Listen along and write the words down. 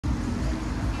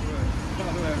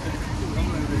I'm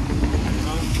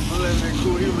letting that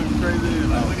cool. He looking crazy.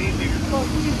 Like, when these niggas fuck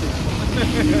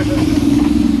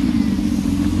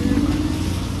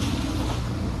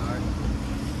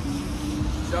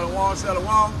Shalom,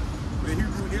 shalom. The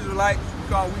Hebrew Israelites, we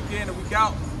call week in and week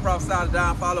out, prophesy the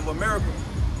downfall of America.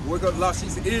 We're going to lost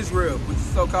sheets of Israel, which is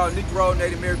so-called Negro,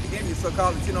 Native American Indians,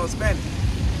 so-called Latino, Spanish.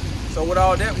 So with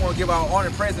all that, we want to give our honor,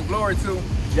 praise, and glory to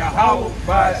Yahweh,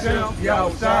 by Hashem,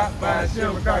 Yahweh Shah, by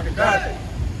Hashem, Rakakadai.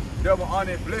 Double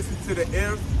honor and blessing to the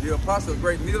elders, the apostle of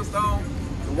great millstone,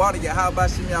 the water Yahweh by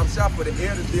Hashem, Yahweh Shah, for the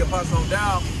elders, the apostle on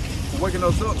down, for waking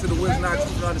us up to the wisdom, knowledge,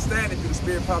 truth, and understanding through the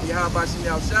spirit, power Yahweh by Hashem,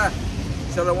 Yahweh Shah.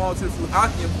 Shalom to the fruit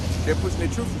Akim, they're pushing their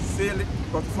truth sincerely,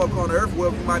 across the folk on the earth,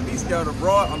 wherever we might be scattered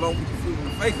abroad, along with the fruit and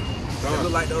the faithful. They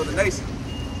look like the other nations.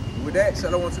 And with that,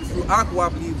 shalom to the fruit Akim, I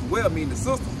believe as well, meaning the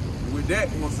sister. And with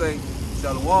that, we're going to say,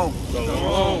 shalom. Shalom.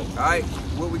 All right,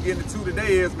 what we're getting into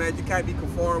today is, man, you can't be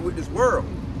conformed with this world.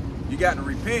 You got to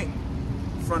repent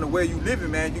from the way you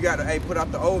living, man. You got to, put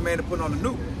out the old man and put on the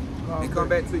new. And come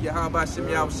back to Yahweh by Hashem,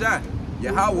 Yahweh Shai.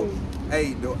 Yahweh.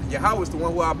 Yahweh is the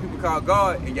one who our people call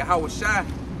God, and Yahweh Shai,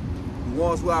 the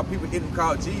ones who our people didn't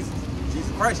call Jesus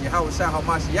Christ, Yahweh Shai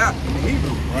HaMashiach in the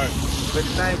Hebrew. Right. But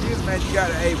the thing is, man, you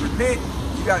gotta repent.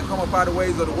 You gotta come up out of the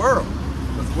ways of the world,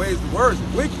 because the ways of the world is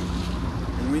wicked.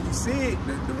 And when you see it,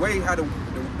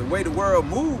 the way the world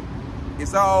moves,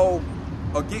 it's all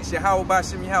against Yahweh by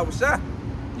Hashem, Yahweh Shai.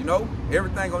 You know,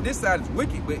 everything on this side is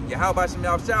wicked, but Yahweh by Hashem,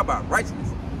 Yahweh Shai about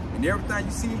righteousness. And everything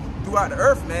you see throughout the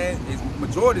earth, man, is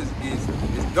majority is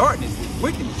darkness, is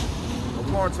wickedness,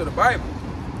 according to the Bible.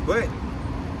 But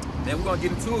then we're gonna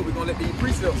get into it. We're gonna let these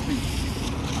precepts speak.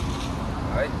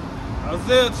 All right.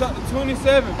 Isaiah chapter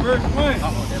 27, verse 1.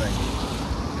 Oh, that ain't.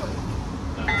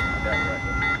 That's right.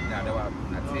 Now that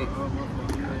I take.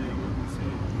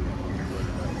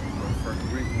 First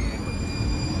Corinthians.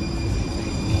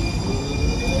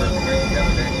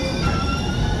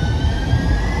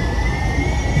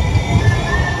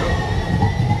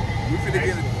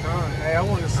 Hey, I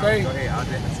want to say, go ahead, I'll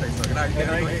just say something. Go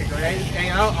ahead.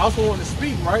 And I also want to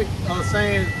speak, right?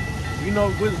 Saying, you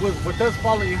know, with us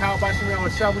following Yahweh by Hashem, Yahweh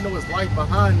Shah, we know it's life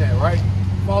behind that, right?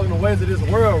 Following the ways of this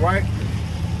world, right?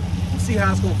 You see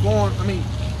how it's going to form. I mean,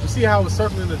 you see how it's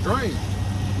circling the drain,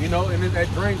 you know, and then that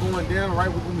drain going down, right?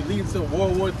 When we lead to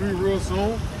World War III real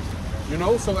soon, you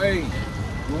know. So, hey,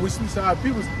 when we see our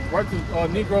people, right, the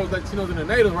Negroes, Latinos, and the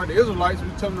natives, right, the Israelites, we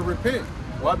tell them to repent.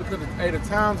 Why? Because the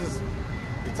times is,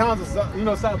 you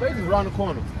know, salvation is around the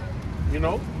corner, you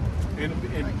know, and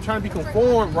trying to be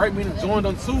conformed, right, meaning joined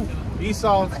unto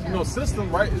Esau's, you know,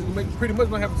 system, right, is pretty much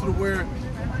gonna happen to the where,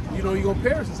 you know, you're gonna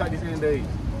perish inside these end days.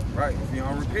 Right. If you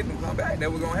don't repent and come back,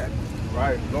 that was gonna happen.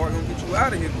 Right. Lord gonna get you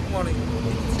out of here. You want to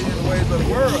see in the ways of the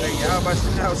world. Hey, y'all about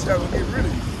to how shall we get rid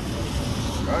of you?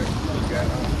 Right. You got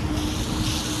all right.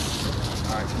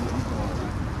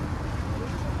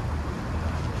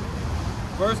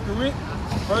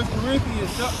 First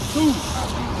Corinthians chapter 2.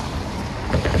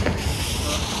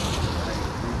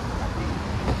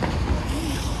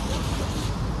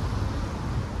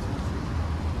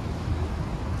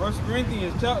 First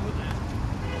Corinthians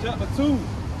chapter 2,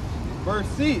 verse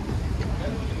 6.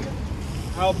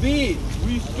 Howbeit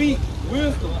we speak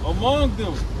wisdom among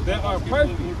them that are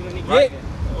perfect. Right.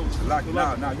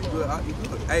 Now you good.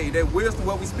 Hey, that wisdom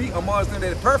what we speak amongst them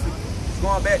that are perfect is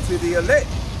going back to the elect.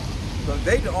 Because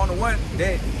they the only one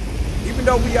that, even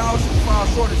though we all should fall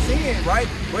short of sin, right?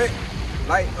 But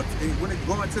like when it's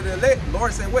going to the elect, the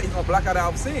Lord said, what? He's gonna block out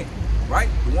our sin, right?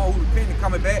 The one who repented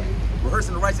coming back,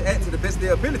 rehearsing the righteous act to the best of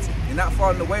their ability, and not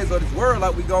following the ways of this world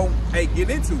like we gonna get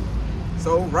into.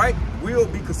 So, right, we'll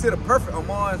be considered perfect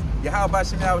among Yahweh by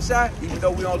Hashem, Yahweh Shai, even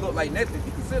though we don't look like nothing.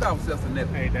 We consider ourselves a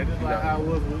nothing. Hey, that is like how it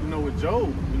was, you know, with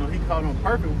Job. You know, he called him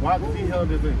perfect. Why? Because he held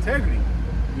his integrity.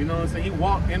 You know what I'm saying? He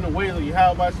walked in the ways of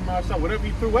Yahweh by Hashem, Yahweh Shai. Whatever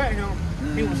he threw at him,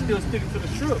 he was still sticking to the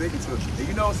truth. Sticking to it. And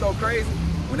you know what's so crazy?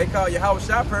 When they call Yahweh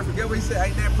Shai perfect, get what he said?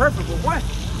 Ain't that perfect but one.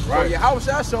 Right. So Yahweh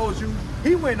Shai shows you,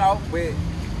 he went off with,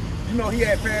 you know, he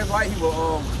had parents, right? He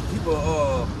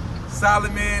was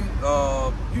Solomon,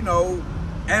 you know,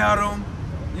 Adam,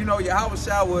 you know, Yahweh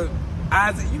Shai was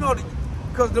Isaac, you know,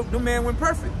 because the man went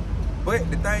perfect.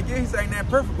 But the thing is, he said ain't that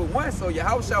perfect but one. So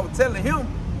Yahweh Shai was telling him,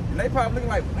 and they probably looking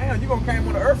like, man, you gonna came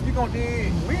on the earth, you gonna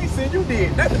did, we ain't seen you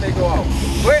did nothing, they go off.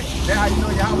 But that's how you know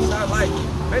Yahweh Shai like,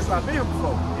 basically I've been here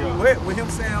before. Yeah. But with him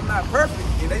saying I'm not perfect,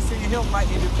 and they seeing him like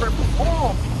in his perfect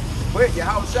form, but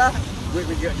Yahweh Shai,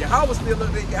 Yahweh still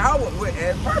looked at Yahweh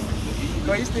as perfect.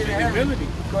 Because he still had ability.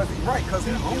 Because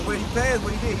when he passed,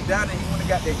 what he did, he died and he went and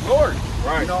got that glory.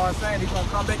 Right. You know what I'm saying? He's gonna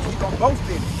come back and he's gonna boast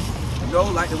in it. You know,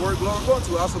 like the word glory going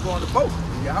to, also going to boast.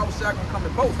 Yahweh Shai gonna come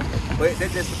and post. But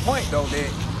that's the point though, that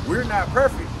we're not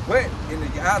perfect, but in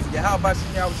the eyes of Yahweh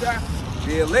Shai,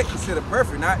 the elect considered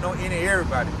perfect, not no any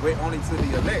everybody, but only to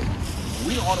the elect.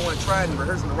 We the only one trying and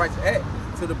rehearsing the right to act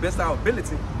to the best of our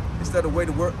ability, instead of way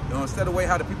the world, instead of way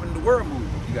how the people in the world move.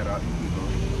 You gotta keep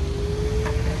going.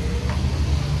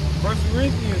 1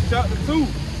 Corinthians chapter 2,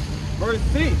 verse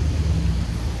 6.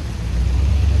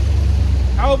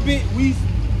 Howbeit we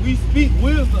speak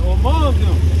wisdom among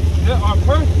them that are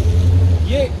perfect,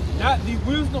 yet not the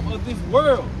wisdom of this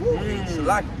world.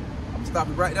 Like, I'm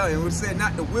stopping right there, and we said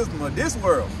not the wisdom of this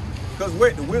world, because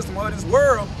wait, the wisdom of this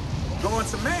world going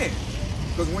to man.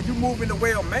 Because when you move in the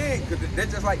way of man, because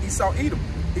that's just like Esau Edom.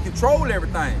 He controlled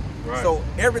everything. Right. So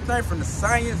everything from the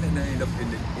science and the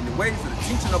ways of the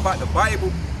teaching about the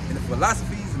Bible and the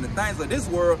philosophies and the things of this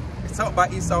world is taught by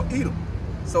Esau Edom.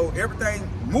 So everything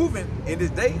moving in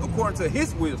this day according to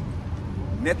his wisdom.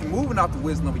 Nothing moving off the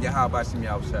wisdom of Yahweh Shem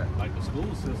Yahushua. Like the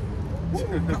school system.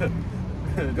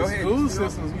 Go ahead. School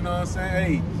systems, you know what I'm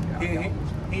saying? Hey,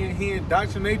 he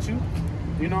indoctrinates you,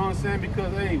 you know what I'm saying?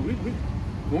 Because, hey,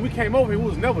 when we came over here, we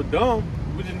was never dumb.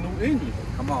 We just knew English.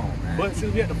 Come on, man. But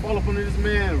since we had to fall up under this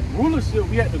man's rulership,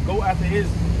 we had to go after his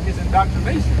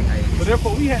indoctrination. So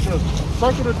therefore, we had to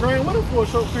circle the drain with him for a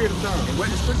short period of time. And what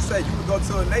the scripture say, you would go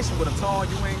to a nation with a tongue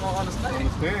you ain't gonna understand.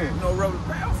 You know, rubber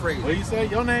paraphrase. What you say?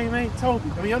 Your name ain't Toby.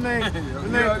 I mean, your name. What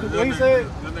you Your said?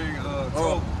 name,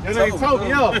 Your name Toby.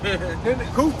 Yeah.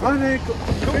 My name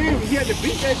Cooper. He had to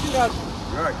beat that shit out of you.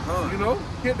 Right, you know,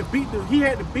 he had to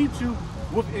beat you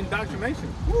with indoctrination.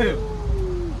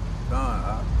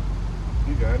 Done.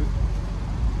 You got it.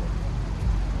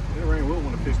 It rain will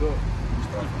want to pick up.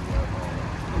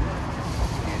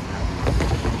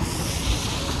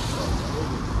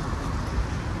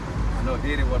 I know he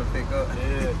didn't want to pick up.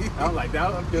 Yeah. I'm like,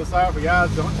 I feel sorry for y'all.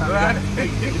 So I'm trying to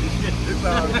It's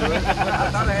all good. I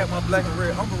thought I had my black and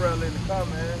red umbrella in the car,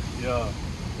 man. Yeah.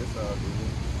 It's all good.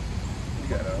 You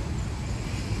got it.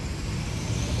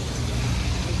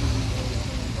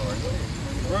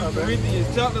 1 Corinthians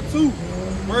chapter 2,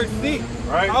 verse 6.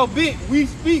 Right. Howbeit we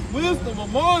speak wisdom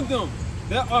among them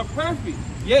that are perfect,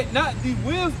 yet not the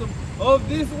wisdom of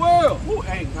this world. Ooh,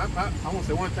 hey, I want to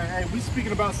say one thing. Hey, we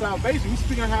speaking about salvation. We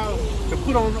speaking how to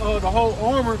put on the whole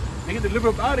armor and get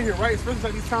delivered up out of here, right? Especially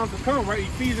like these times to come, right?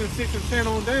 Ephesians 6 and 10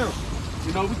 on down.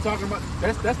 You know, we talking about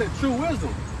that's that true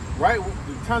wisdom, right?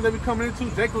 The times that we coming into,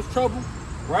 Jacob's trouble,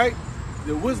 right?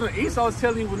 The wisdom of Esau is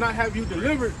telling you will not have you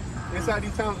delivered inside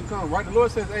these times to come, right? The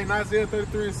Lord says, hey, in Isaiah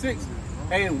 33 and 6,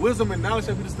 hey, and wisdom and knowledge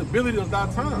shall be the stability of thy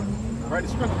time, right? The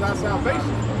strength of thy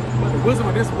salvation. But the wisdom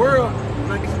of this world will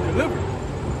not get you delivered. You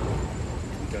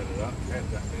got it up. That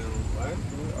down, right?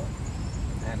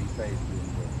 And he pays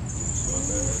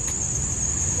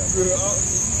I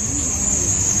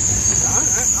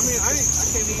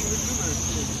can't even do that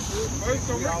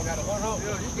shit. We all got a one up.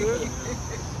 Yeah, you good.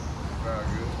 Very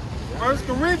good. 1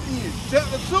 Corinthians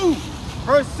chapter 2,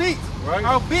 verse 6. Right.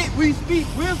 Howbeit we speak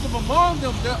wisdom among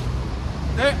them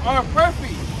that are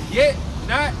perfect, yet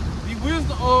not the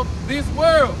wisdom of this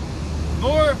world,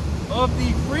 nor of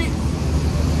the prince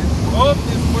of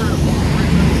this world.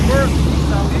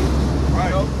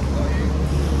 Right.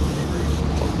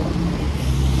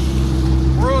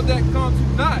 World that comes to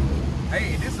naught.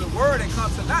 Hey, this is a word that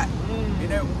comes to naught.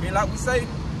 And like we say,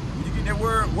 when you get that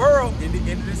word world, in the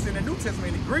New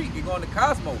Testament, in the Greek, you're going to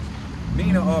cosmos,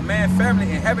 meaning a man,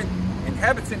 family,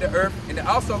 inhabiting the earth, and they're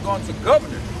also going to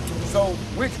governor. So,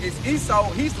 which is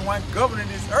Esau, he's the one governing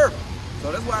this earth.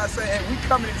 So that's why I say, hey, we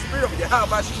come in the spirit of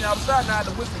Yahweh Shem Yahushua, not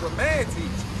the wisdom of man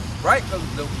teach, right? Because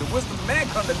the wisdom of man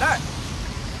come to naught.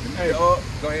 Hey, go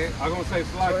ahead. I'm going to say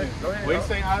Slacken. Go ahead. What you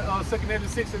saying, 2 Nephi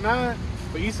 6 and 9?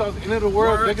 But Esau's the end of the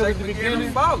world, Jacob at the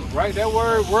beginning. Right, that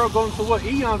word goes into what?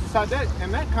 Eons inside that,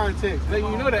 in that context.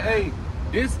 Letting you know that, hey,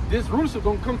 this rulership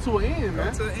gonna come to an end,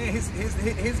 man. To an end.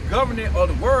 His government of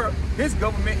the world, his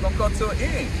government gonna come to an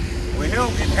end. With him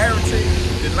inheriting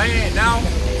the land now,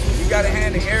 he got a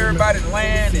hand in everybody's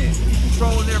land and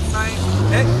controlling everything.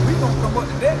 That we gonna come up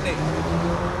to that day.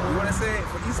 You wanna say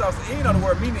for Esau's the end of the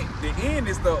world, meaning the end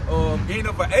is the end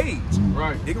of an age.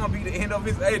 Right. It's gonna be the end of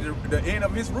his age, the end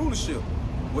of his rulership.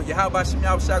 What Yahweh Shem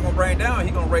Yahushua gonna bring down,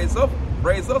 he gonna raise us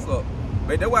up.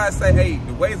 But that's why I say, hey,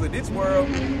 the ways of this world,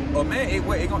 man, it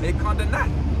come to naught.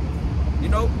 You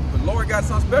know, the Lord got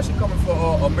something special coming for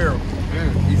a miracle.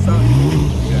 He's something.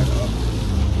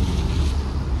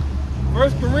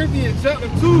 1 Corinthians chapter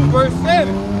 2, verse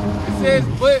 7. It says,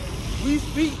 but we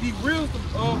speak the wisdom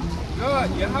of God,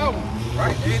 Yahweh.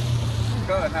 Right? And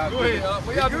God, now, go ahead.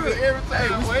 We got to do it every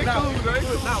time. Hey,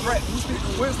 we speak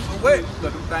the wisdom of what?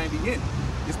 Because them things be in.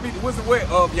 You speak the wisdom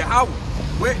of Yahweh.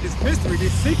 what this mystery,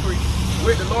 this secret,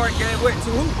 what the Lord gave what to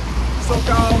who?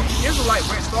 So-called Israelite,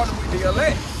 where it started with the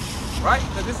elect, right?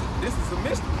 Because this is a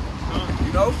mystery,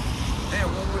 you know. And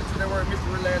when we went to that word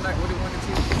mystery last night, what it went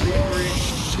into?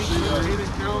 Hidden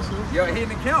counsel. Yeah,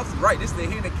 hidden counsel, right? This is the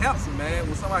hidden counsel, man.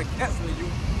 When somebody counseling you,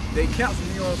 they counseling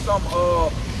you on some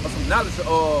knowledge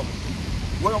of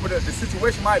whatever the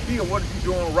situation might be, or what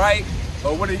you're doing right,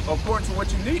 or what according to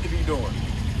what you need to be doing.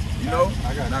 You know?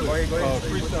 I got now, go ahead.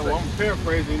 Well, I'm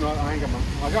paraphrasing, you know, I got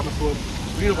my sword.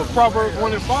 We have a Proverbs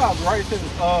 1:5, right? It says,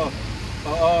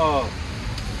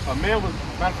 a man was,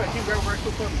 matter of fact, you grab very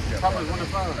quick for me. Yeah, Proverbs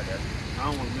 1:5. I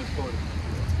don't want to misquote it.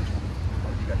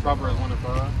 Proverbs 1:5.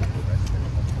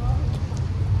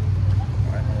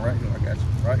 All right, I got you.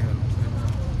 Right here.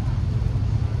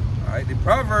 All right, the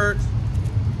Proverbs,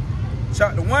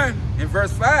 chapter 1 and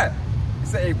verse 5. It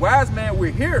says, a wise man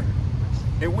will hear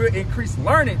and will increase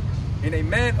learning, and a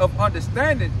man of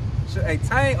understanding should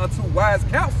attain unto wise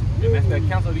counsel. And that's that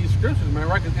counsel of these scriptures, man,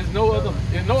 right? Because there's no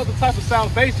other type of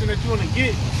salvation that you're going to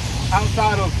get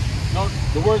outside of, you know,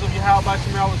 the words of Yahweh by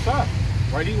Shemel Shah.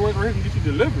 Right? These words right here can get you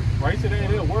delivered. Right? He said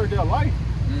they're a word, they're life.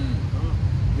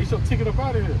 Get your ticket up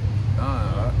out of here.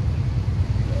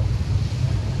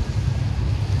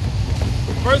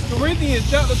 1 Corinthians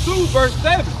chapter 2, verse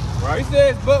 7. Right. It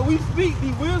says, but we speak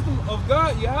the wisdom of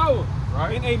God Yahweh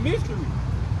right. in a mystery,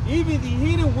 even the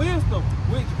hidden wisdom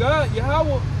which God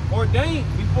Yahweh ordained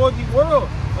before the world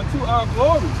unto our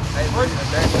glory.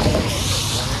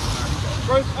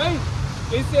 Verse 8,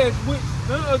 it says, which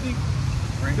none of the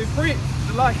prince of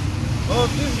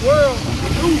this world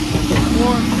knew,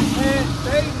 for had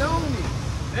they known it,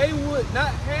 they would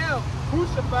not have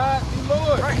crucified the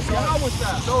Lord. Right.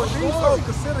 So if these folks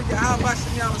consider Yahweh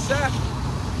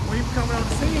when he was coming on the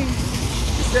scene,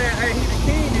 he said, hey, he the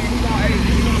king, and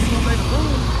he's gonna swim the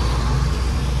room.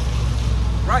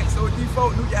 Right, so if these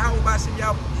folks knew Yahweh,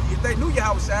 if they knew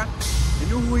Yahweh, and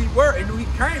knew who he were, and knew he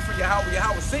came for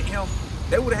Yahweh sent him,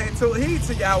 they would have had told heed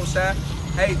to Yahweh,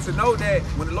 hey, to know that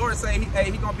when the Lord say, he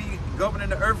gonna be governing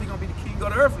the earth, he gonna be the king of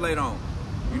the earth later on.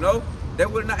 You know, they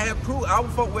would not have our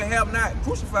folk would have not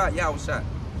crucified Yahweh.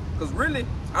 Because really,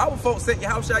 our folks said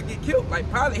Yahweh get killed. Like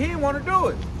Pilate, he didn't want to do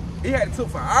it. He had to took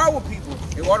for our people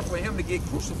in order for him to get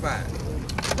crucified,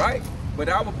 right? But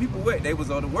our people, what? They was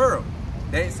of the world.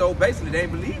 So basically, they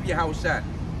didn't believe Yahweh. And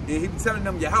he was telling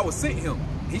them Yahweh sent him.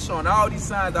 He's showing all these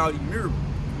signs, all these miracles.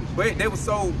 But they were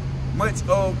so much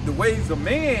of the ways of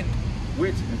man,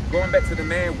 which going back to the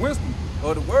man wisdom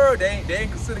of the world, they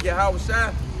ain't consider Yahweh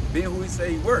being who he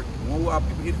say he worked. One of our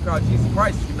people here to call Jesus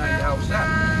Christ, he's not Yahweh,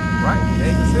 right? They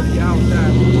ain't consider Yahweh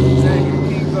saying he's the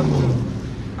king of the Jews.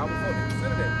 I would vote to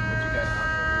consider that.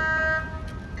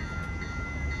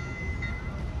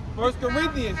 1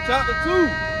 Corinthians chapter 2,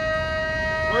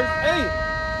 verse 8.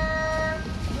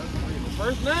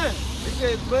 Verse 9. It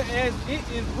says, but as it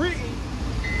is written,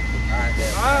 I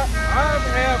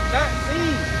have not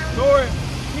seen, nor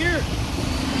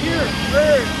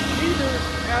heard, neither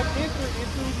have entered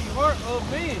into the heart of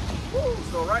man. Woo,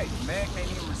 so right, man can't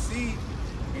even receive.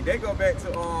 And they go back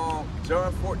to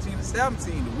John 14 and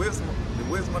 17, the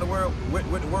wisdom of the world, what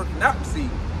the world cannot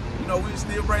receive. You know, we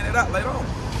still bring it out later on.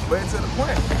 But to the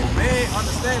point, if man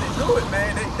understand and do it,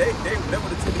 man, they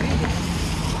would have took it easy.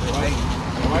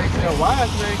 Right, he said a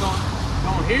wise man gonna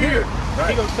hear. Right.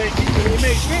 He gonna say it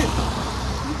makes sense.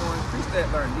 He's gonna increase that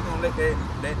learning. He's gonna let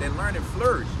that learning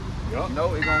flourish. Yep. You know,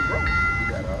 it's gonna grow.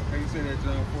 Can you say that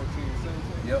John 14 and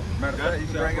 17? Yep. Matter of fact, you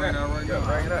can bring it out right now.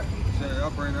 Bring it out.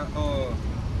 I'll bring it out.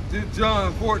 This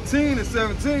John 14 and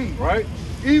 17. Right.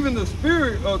 Even the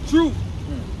spirit of truth,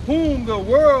 whom the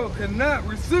world cannot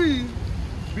receive,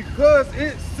 because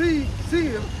it seeth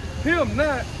him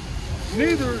not,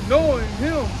 neither knowing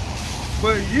him,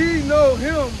 but ye know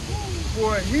him,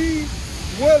 for he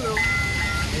dwelleth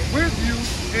with you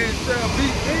and shall be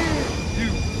in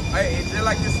you. Hey, and just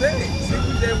like you said, see,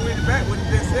 we just went back what he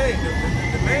just said.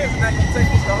 The man's not going to take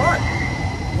this to heart.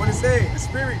 What it said, the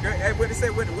spirit, what it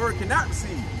said, what the word cannot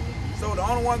receive. So the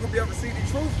only one going to be able to see the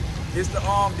truth is the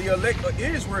elect of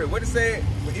Israel. What it said,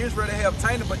 with Israel they have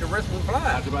obtained it, but the rest was blind.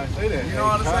 I was about to say that. You know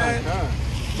what I'm saying?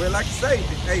 But like you say,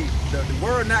 hey, the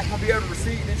world not going to be able to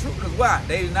receive the truth. Because why?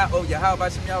 They is not, Yahweh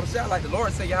Shem like the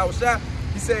Lord said, Yahweh.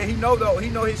 He said he know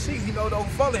his sheep, he know those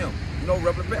who follow him. You know,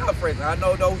 roughly paraphrasing, I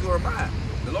know those who are mine.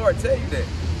 The Lord tell you that.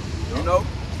 You know?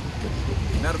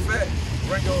 Matter of fact,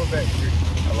 bring yours back here.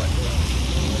 I like that.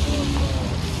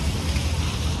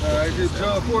 All right, this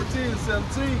John 14 and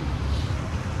 17.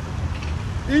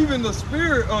 Even the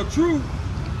spirit of truth,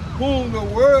 whom the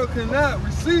world cannot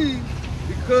receive,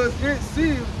 because it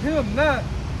seeth him not,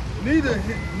 neither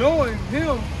knowing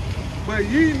him, but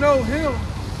ye know him,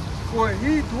 for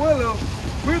he dwelleth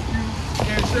with you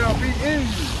and shall be in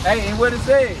you. Hey, and what it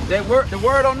said, the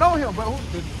word don't know him, but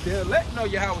the elect know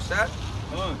Yahweh Shai.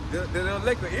 The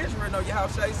elect of Israel know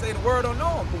Yahweh Shai. He say the word don't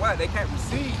know him. For why? They can't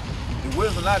receive the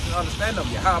wisdom, knowledge, and understanding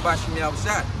of Yahweh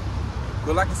Shai.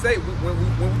 But like I say, when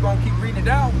we're going to keep reading it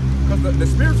down, because the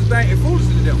spiritual thing is foolish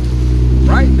to them,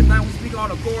 right? The thing we speak on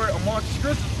the core amongst the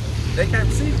scriptures, they can't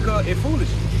receive because it's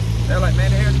foolish. They're like, man,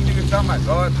 the hell you niggas talking about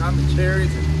God coming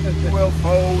chariots and 12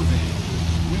 foes and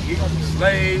we gonna be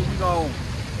slaves, we gonna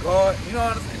God, you know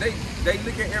what I'm saying? They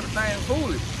look at everything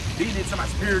foolish. These niggas talking about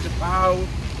spiritual power.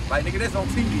 Like nigga, that's on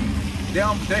TV.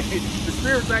 The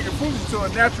spirit thing is foolish to a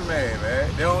natural man, man.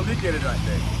 They don't look at it like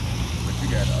that. But you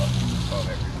got all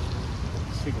that.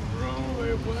 She can wrong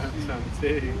way, boy. I'm trying to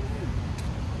tell you.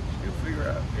 You'll figure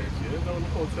out. Yeah,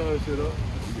 don't tell that shit up.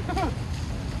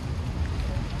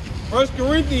 1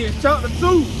 Corinthians chapter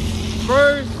 2,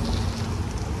 verse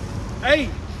 8.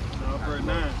 No, verse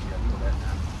 9.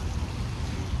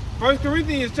 1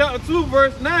 Corinthians chapter 2,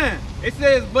 verse 9. It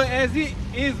says, but as it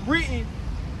is written,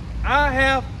 I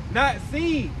have not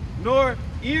seen, nor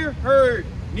ear heard,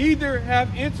 neither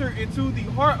have entered into the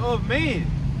heart of man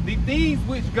the things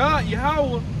which God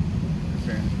Yahweh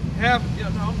have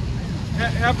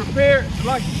prepared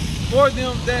like for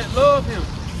them that love him.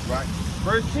 Right.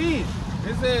 Verse 10,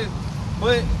 it says,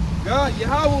 but God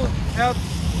Yahweh hath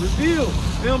revealed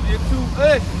them into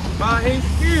us by his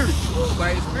spirit.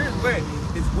 By his spirit, but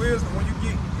his wisdom, when you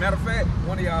get, matter of fact,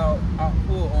 one of y'all, I'll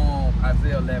pull on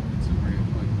Isaiah 11 2 real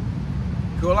quick.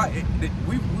 Because like,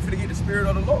 we finna get the spirit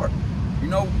of the Lord. You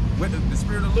know, what the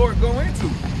spirit of the Lord go into.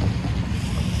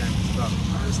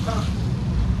 Stop.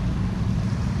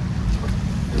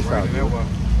 It's raining that way.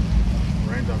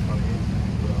 Raindrops on the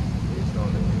It's on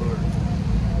the floor.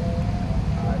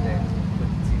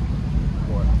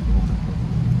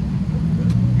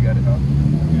 You got it, huh?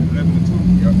 11 and 2.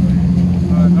 Yep.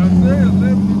 Isaiah 11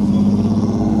 and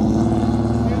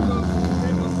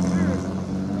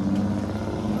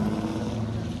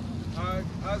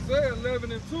 2. Isaiah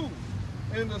 11 and 2.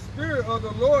 And the spirit of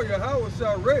the Lord Yahweh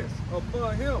shall rest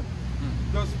upon him.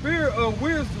 The spirit of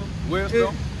wisdom. Go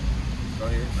ahead.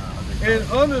 And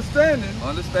understanding.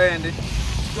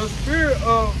 The spirit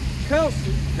of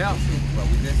counsel. Well,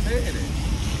 we just said it.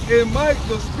 And might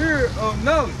the spirit of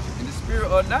knowledge. And the spirit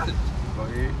of knowledge. Go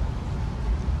ahead.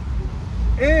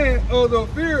 And of the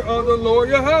fear of the Lord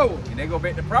Yahweh. And they go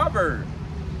back to Proverbs.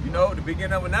 You know, the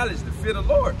beginning of knowledge, the fear of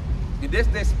the Lord. And that's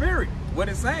that spirit. What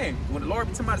it's saying. When the Lord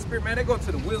be talking about the spirit, man, they go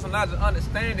to the wisdom, knowledge, and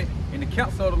understanding and the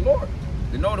counsel of the Lord.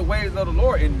 To know the ways of the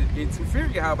Lord and to fear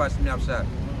Yahweh Shai.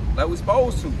 Like we're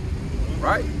supposed to.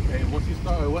 Right? And once you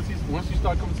start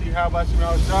coming to Yahweh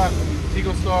Shai, he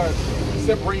gonna start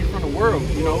separating you from the world,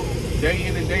 you know, day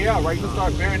in and day out, right? You're gonna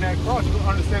start bearing that cross. You're gonna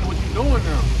understand what you're doing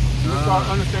now. You're gonna start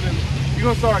understanding, you're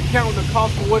gonna start counting the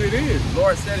cost for what it is. The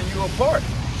Lord setting you apart.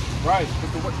 Right.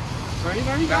 Because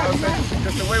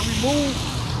the way we move,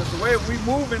 because the way we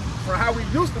moving from how we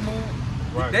used to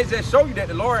move, right. They just show you that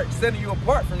the Lord setting you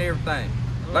apart from everything.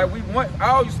 Like I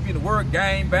all used to be in the word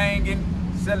gang banging,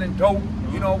 selling dope,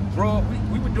 you know, bro.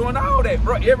 We were doing all that,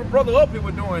 bro. Every brother up here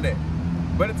was doing that.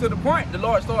 But to the point, the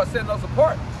Lord started setting us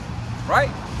apart,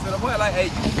 right? To the point, like, I'm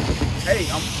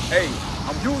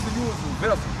using you as a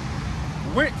vessel,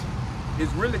 which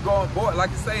is really going forward.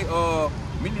 Like you say,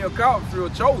 many of y'all feel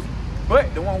chosen,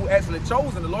 but the one who actually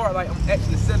chosen, the Lord, like, I'm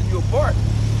actually setting you apart.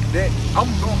 That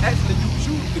I'm gonna actually use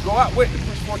you to go out with to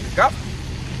push forth the gospel,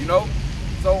 you know.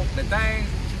 So the things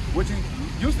what you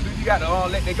used to do, you got to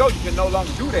let that go. You can no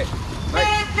longer do that. Like,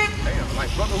 damn, like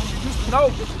brother who you used to know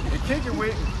and kick it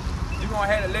with, you gonna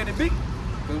have to let it be.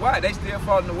 Cause why? They still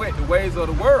following the ways of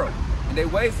the world, and their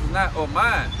ways is not of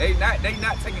mine. They not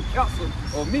taking counsel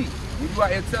of me. When you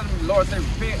out here telling me the Lord say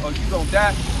repent or you gonna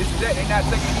die, this and that, they not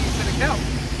taking heed to the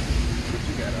counsel. What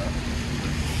you got?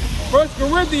 1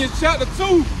 Corinthians chapter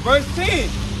 2, verse 10.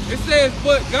 It says,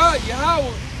 but God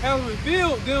Yahweh has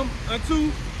revealed them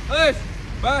unto us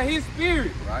by his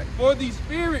spirit. Right. For the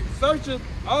spirit searcheth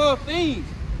all things,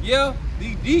 yeah,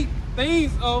 the deep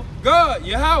things of God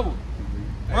Yahweh.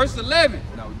 Verse 11.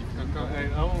 Hey,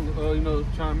 I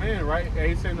want chime in, right?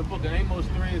 He said in the book of Amos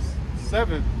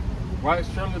 3:7, right?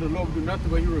 Surely the Lord will do nothing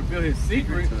but he reveal his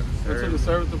secret unto the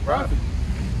servants of the prophet.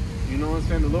 You know what I'm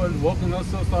saying? The Lord is woken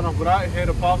us up, starting off with our head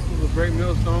apostles, a great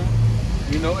millstone.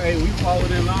 You know, hey, we followed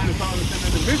in line and start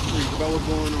understanding the mysteries about what's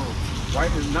going on.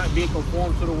 Right? It's not being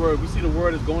conformed to the world. We see the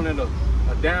world is going at a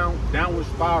downward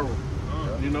spiral.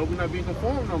 You know, we're not being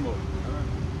conformed no more.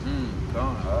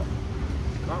 Gone.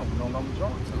 We no longer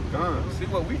drawn to. Gone. See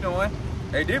what we doing?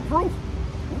 They did proof.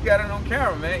 We got it on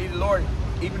camera, man.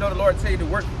 Even though the Lord tell you to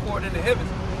work according in the heavens,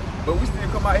 but we still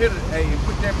come out here today and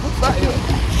put that proof out here.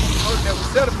 So that we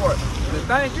set apart. And the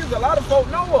thing is, a lot of folk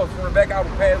know us from back out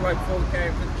the past, like before we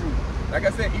came to the truth. Like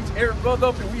I said, every brother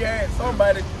up there, we had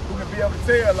somebody who can be able to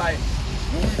tell, like,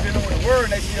 when we dealing with the word,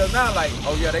 and they see us now, like,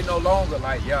 oh yeah, they no longer,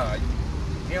 like, yeah,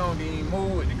 he don't even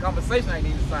move, the conversation ain't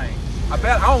even the same. I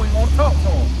don't even want to talk to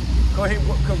him.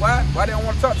 Cause why? Why they don't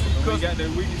want to talk to him? Because we got that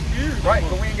wicked spirit. Right,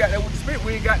 because we ain't got that wicked spirit.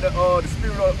 We ain't got the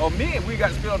spirit of men. We ain't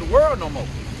got the spirit of the world no more.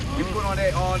 We put on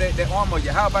that armor,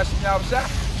 Yahweh Shah.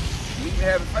 We even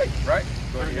having faith, right?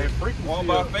 Walk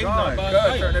by faith, not by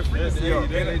sight. Turn that frequency up.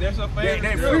 That's a faith.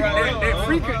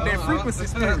 That frequency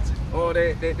spiritual, or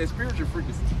that spiritual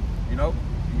frequency. You know,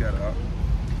 you got it.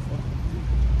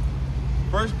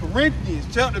 1 Corinthians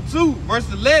chapter 2, verse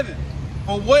 11.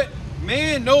 For what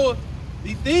man knoweth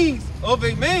the things of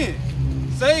a man,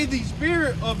 save the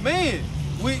spirit of man,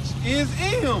 which is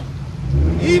in him.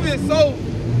 Even so,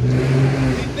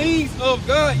 the things of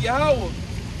God Yahweh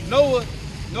knoweth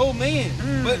no man,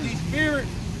 but the spirit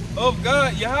of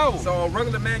God Yahweh. So a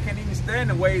regular man can't even stand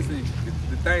the ways and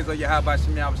the things of Yahweh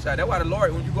Shem Yahushua. That's why the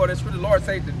Lord, when you go to that scripture, the Lord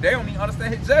say that they don't even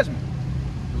understand his judgment.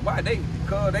 Why?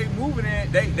 Because they moving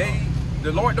in,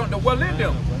 the Lord don't know what in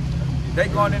them. They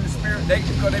going in the spirit,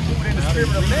 because they moving in the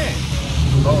spirit of man.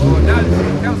 Or knowledge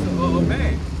and counsel of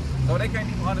man. So they can't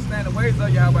even understand the ways of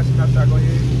Yahweh Shem Yahushua. Go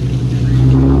ahead.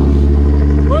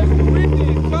 1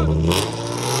 Corinthians chapter 2.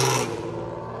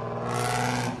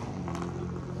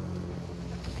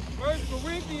 1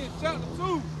 Corinthians chapter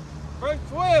 2, verse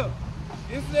 12.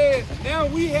 It says, now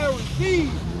we have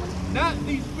received not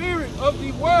the spirit of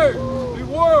the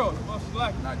world,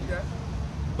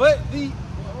 but the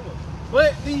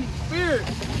spirit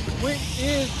which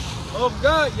is of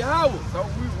God Yahweh. So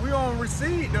we don't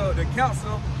receive the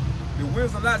counsel, the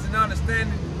wisdom, knowledge, and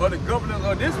understanding of the governors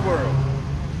of this world.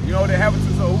 You know, the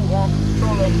inhabitants of who are in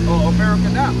control of America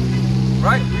now.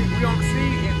 Right? We don't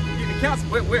receive and get the counsel.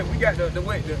 We got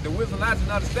the wisdom, knowledge,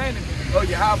 and understanding of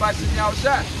Yahweh Shem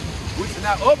Yahushua, which is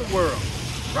not of the world.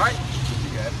 Right?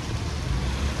 You got it.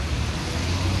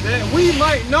 That we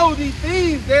might know the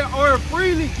things that are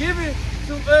freely given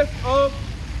to us of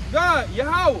God,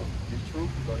 Yahweh. The truth.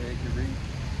 Go ahead, you read.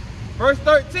 Verse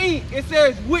 13, it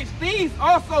says, which things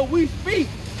also we speak,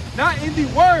 not in the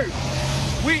word,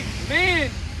 which man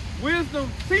wisdom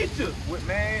teachers. With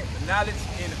man, knowledge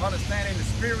and understanding the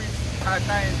spirit, how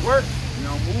things work, you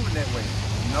know, moving that way.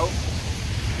 You know?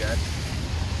 You got it.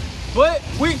 But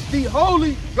which the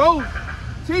Holy Ghost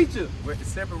teachers. With the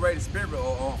separated spirit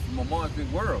from amongst this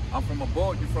world. I'm from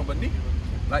above, you from beneath.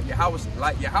 Like Yahweh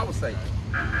say.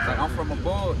 Like I'm from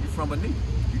above, you from beneath.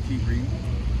 You keep reading.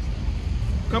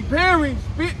 Comparing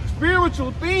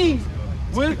spiritual things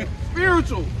with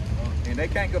spiritual. And they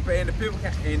can't compare, and the people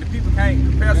can't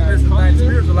compare spiritual things to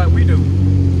spiritual like we do.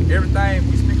 Everything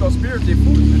we speak of spiritual is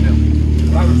foolish to them.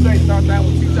 Like we say, sometimes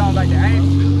we teach on like the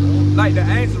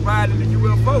angels riding in the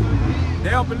UFO. They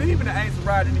don't believe in the angels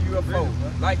riding in the UFO.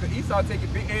 Like Esau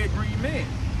taking big head green men.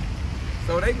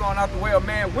 So they going out the way of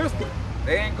man wisdom.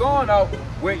 They ain't going out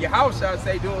where your house shall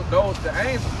say those the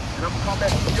angels, and I'm gonna come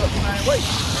back to New York the same way.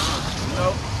 You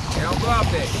know, they don't go out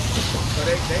there. So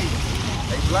they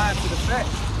blind to the facts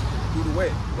through the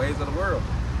ways of the world.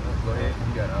 Go ahead,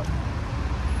 you got it.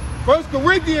 1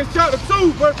 Corinthians chapter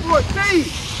 2, verse 14.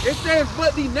 It says,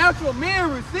 but the natural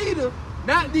man receiveth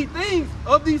not the things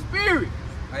of the spirit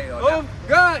of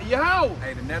God Yahweh.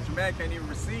 Hey, the natural man can't even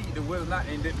receive the wisdom,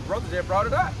 and the brother just brought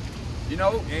it out. You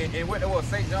know, and what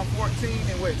St. John 14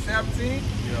 and what 17,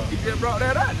 he just brought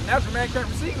that out. The natural man can't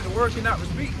receive it. The word cannot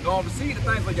receive the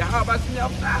things of Yahweh Shem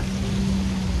Yahushua.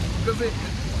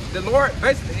 Because the Lord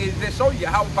basically is to show you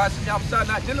how Shem Yahushua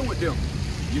not dealing with them.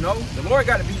 You know, the Lord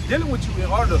got to be dealing with you in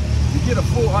order to get a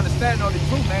full understanding of the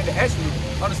truth, man, to actually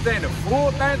understand the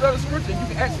full things of the scripture. You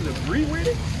can actually agree with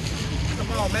it.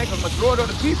 Come on, man, because majority of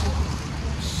the people,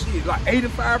 shit, like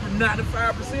 85 or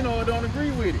 95% of them don't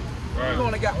agree with it. Right. You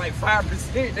only got like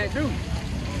 5% that do.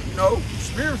 You know,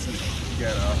 spiritually. You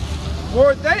got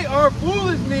for they are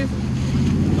foolishness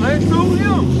unto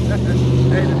him.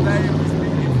 Hey, the thing we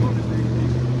speaking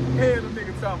foolishness. Hell, the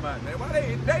nigga talking about, man. Why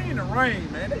they in the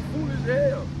rain, man? They foolish as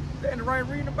hell. They in the rain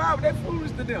reading the Bible. They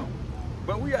foolish to them.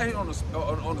 But we out here on the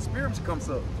spiritual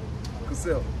concept.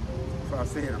 If I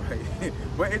say it right.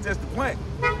 But it's just the point.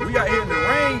 We out here in the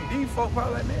rain. These folk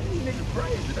probably like, man, these niggas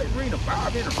crazy. They reading the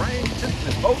Bible in the rain, just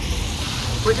in the boat.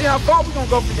 But then how far we gonna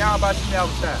go for y'all about Shem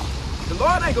Yahushua? The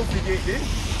Lord ain't gonna forget this.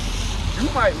 You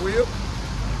might will.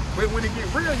 But when it get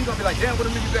real, you gonna be like, damn, what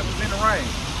the niggas that was in the rain?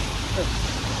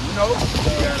 You know?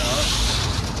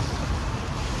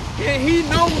 And he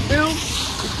knows them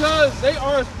because they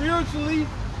are spiritually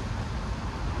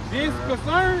This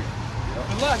concerned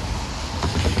the life.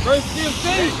 Verse 15.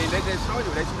 And they just show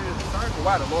you that you need to discern for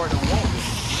why the Lord don't want this.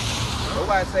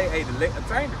 Nobody say, hey, the elect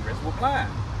attain the rest will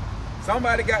blind.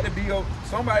 Somebody got to be a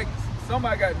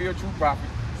true prophet.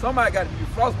 Somebody got to be a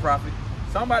false prophet.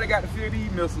 Somebody got to fear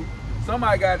these missiles.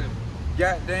 Somebody got to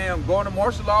goddamn go on a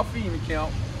martial law FEMA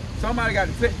camp. Somebody got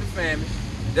to take the famine.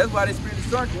 That's why they spend the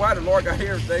sun. Why the Lord got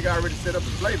here, they got already set up a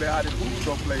play there, how this food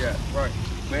gonna play out. Right.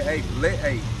 But hey,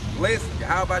 bless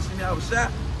Yahweh Shah,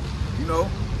 you know,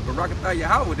 Barakatah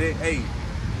Yahweh, that, hey,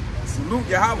 salute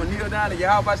Yahweh, kneel down to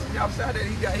Yahweh Shah, that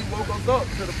he woke us up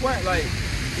to the point, like,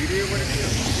 he did what it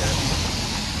is.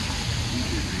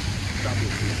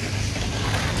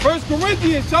 1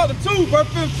 Corinthians chapter 2, verse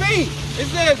 15. It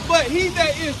says, but he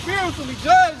that is spiritually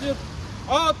judgeth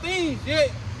all things,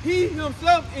 yet he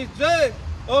himself is judged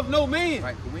of no man.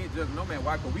 Right, but we ain't judging no man.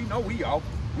 Why? Because we know we off.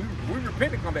 We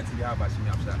repent and come back to Yahweh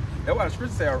Shah. That's why the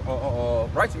scripture says,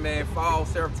 righteous man falls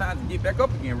several times and get back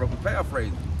up again, roughly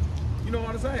paraphrasing. You know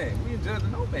what I'm saying? We ain't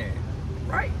judging no man,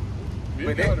 right?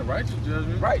 But they the righteous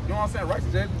judgment. Right, you know what I'm saying?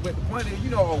 Righteous judgment. But the point is, you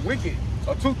know, a wicked,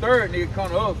 a 2/3 nigga come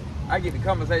to us, I get the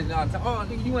conversation all the time. Oh,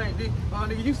 nigga, you ain't this. Oh,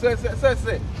 nigga, you said.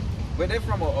 But they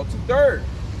from a 2/3.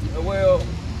 Well,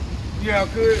 yeah,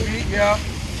 could be, yeah.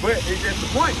 But it's just the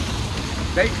point.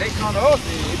 They come to us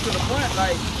and it's to the point,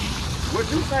 like, what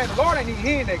you saying, the Lord ain't even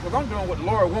hearing that because I'm doing what the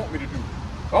Lord want me to do.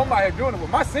 I'm out here doing it, but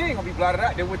my sin gonna be blotted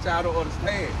out there, which y'all don't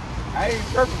understand. I ain't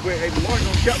perfect, but hey, the Lord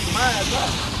gonna keep my eyes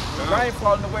up. I ain't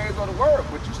following the ways of the world,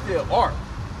 but you still are.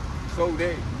 So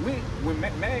that when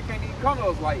man can't even come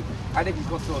to us like, I think he's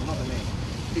gonna show another man.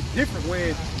 It's different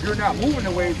when you're not moving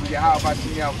the ways of Yahweh by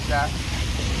the outside.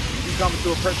 You come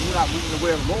to a person who's not moving the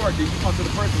way of the Lord, then you come to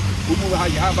the person who moving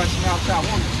how Yahweh by the outside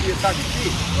wants to see a type of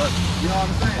shit. Right. You know what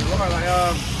I'm saying? The Lord, like,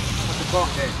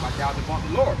 debunk that, like y'all debunk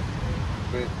the Lord.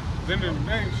 But then in the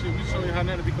day, shit, we showing you how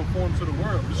not to be conformed to the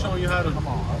world. We showing you how to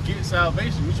get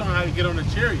salvation. We showing you how to get on the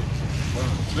chariots.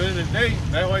 But in the day,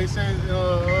 that's why he says in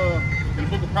the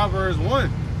book of Proverbs 1,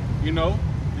 you know,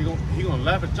 he gonna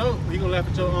laugh at your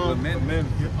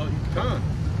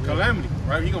calamity,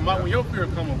 right? He gonna mock when your fear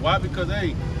coming. Why? Because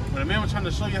hey, when a man was trying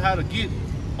to show you how to get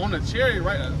on the chariot,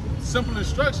 right? A simple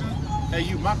instruction, and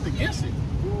you mocked against it.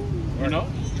 You know?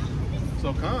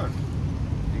 So con.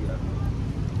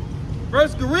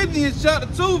 1 Corinthians chapter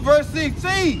 2, verse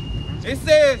 16. It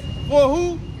says, for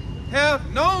who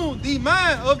have known the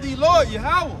mind of the Lord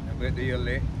Yahweh,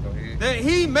 that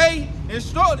he may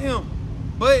instruct him.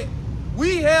 But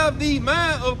we have the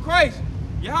mind of Christ,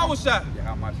 Yahweh Shah. We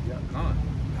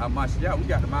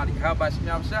got the mind of Yahweh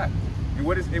Shah. And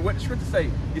what the scripture say?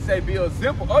 It say be a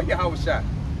example of Yahweh Shah.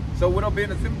 So what up being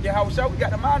a example of Yahweh Shah, we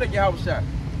got the mind of Yahweh Shah.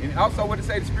 And also what it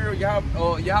say, the spirit of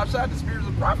Yahweh Shah, the spirit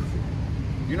of prophecy.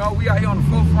 You know, we out here on the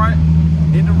forefront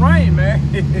in the rain, man.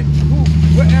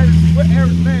 what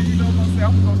average man, you know what I'm saying?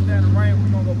 I'm gonna stand in the rain,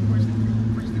 we're gonna go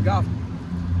preach the gospel.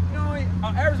 You know,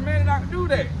 an average man is not gonna do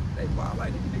that. They wild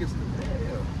like these niggas.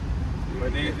 But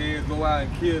they go out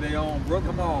and kill their own brother.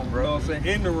 Come on, bro. You know what I'm saying?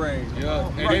 In the rain. Yeah.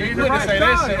 And Right, they couldn't say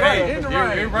that shit. right, Hey, in the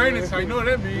rain. it raining, so you know what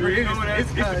that means. It's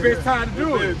the best time to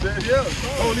do it. Yeah.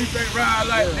 Police ain't ride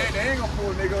like that. They ain't gonna pull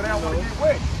a nigga. They don't want to get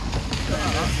wet.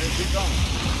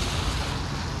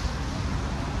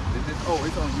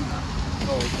 It's on you now.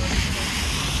 Oh, okay.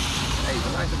 Hey,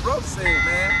 but like the brother said,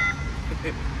 man,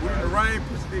 we're in the rain,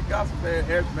 pushing the gospel, man.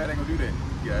 Every man ain't gonna do that.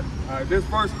 Yeah. All right, this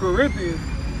 1 Corinthians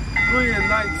 3 and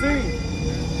 19.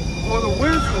 For the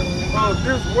wisdom of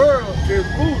this world is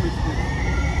foolishness.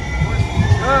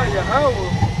 Yahweh,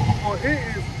 for it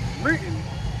is written,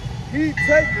 he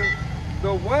taketh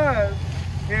the wise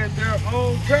in their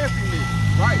own craftiness.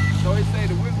 Right. So it say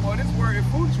the wisdom of this world is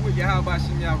foolish with Yahweh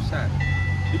Shem Yahushua.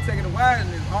 He taking the wise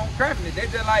in his own craftiness. They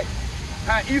just like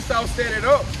how Esau set it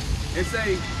up and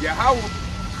say Yahweh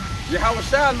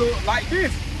Shah look like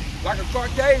this, like a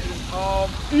Caucasian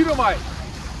Edomite.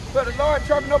 But the Lord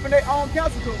trumping up in their own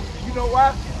counsel. You know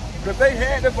why? Because they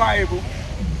had the Bible.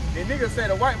 And niggas say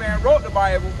the white man wrote the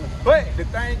Bible. But the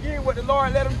thing is, what the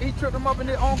Lord let him, he tripped them up in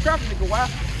their own craftiness. Why?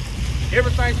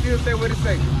 Everything still say what it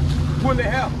say. Pull it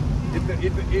out. If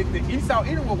the Esau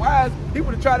Edom was wise, he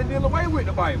would have tried to deal away with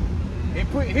the Bible. And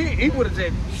he would have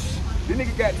just, the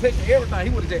nigga got taken everything.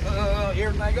 He would have just,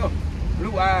 everything go.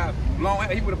 Blue eye, blonde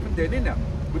hair, he would have put that in there.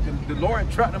 But the Lord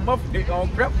trapped them up in their own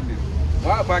craftiness.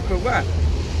 Why? Because why?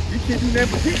 You can't do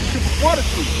nothing but teach you before the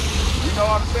truth. You know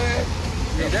what I'm saying?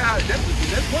 And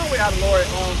that's one way how the Lord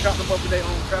trapped them up in their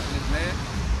own craftiness, man.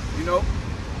 You know?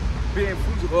 Being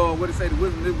foolish, what it say, the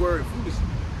wisdom of this word, foolish.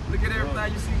 Look at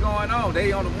everything you see going on.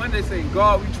 They on the one, they say,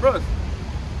 God we trust.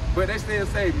 But they still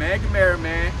say, man can marry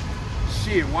man,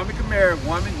 Shit, woman can marry a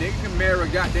woman, nigga can marry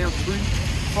a goddamn tree,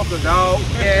 fuck a dog,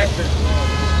 cat,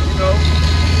 you know.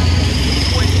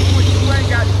 You ain't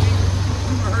got you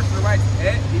rehearsing the right to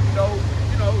act, even though,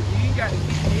 you know, you can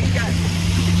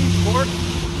eat pork,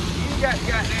 you ain't got to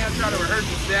goddamn try to rehearse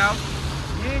yourself,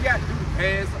 you ain't got to do the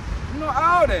pants, you know,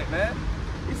 all that, man.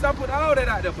 He start putting all that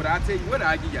out there, but I tell you what,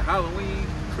 I give you Halloween,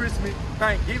 Christmas,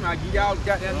 Thanksgiving, I give y'all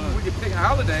goddamn we can pick a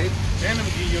holiday. And them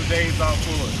give your days off for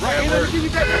it. Right, and let me give you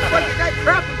that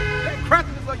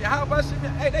craftiness on your how about shit.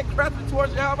 Hey, that craftiness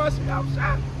towards your how about shit, I'm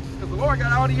shot. Because the Lord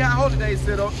got all these holidays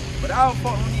set up, but our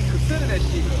folk don't even consider that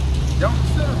shit. They don't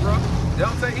consider, bro. They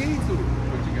don't take heed to it.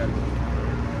 What you gotta do?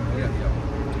 Yeah.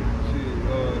 Shit,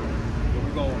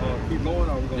 we gonna keep going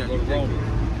or we gonna go to Romans?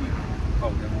 Oh,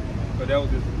 yeah. But that was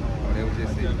just That was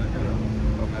just it.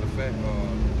 Oh, matter of fact,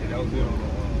 that was it on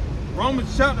Romans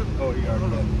chapter. oh, he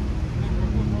already left.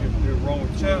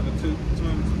 Romans chapter 2.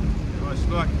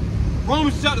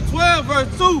 Romans chapter 12,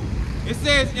 verse 2. It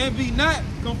says, and be not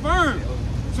conformed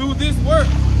to this work.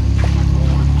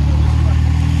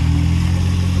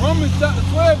 Romans chapter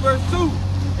 12, verse 2.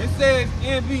 It says,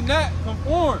 and be not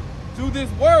conformed to this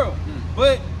world,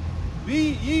 but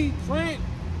be ye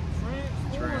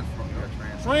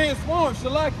transformed,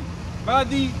 Shalaki, by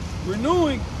the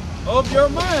renewing of your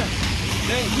mind,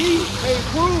 that ye may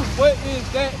prove what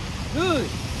is that good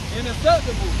and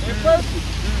acceptable and perfect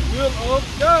will of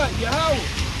God, Yahweh.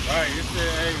 Right, it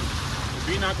said, hey,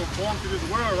 be not conformed to this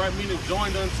world, right, meaning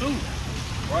joined unto,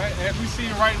 right? As we see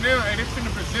right now, and they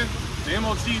finna present the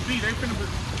MOTB,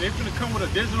 they finna come with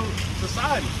a digital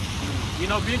society. You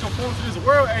know, being conformed to this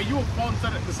world, hey, you will fall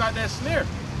inside that snare.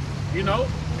 You know,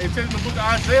 it says in the book of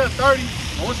Isaiah 30,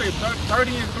 I want to say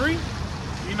 30 and 3,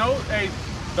 you know, hey,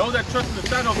 those that trust in the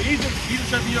shadow of Egypt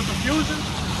shall be your confusion.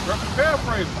 Roughly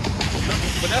paraphrasing.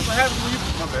 But that's what happens when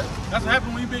that's what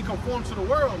happens when you being conformed to the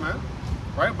world, man.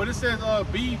 Right? But it says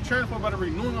be transformed by the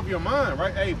renewing of your mind,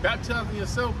 right? Hey, baptizing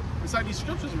yourself inside these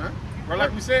scriptures, man. Right?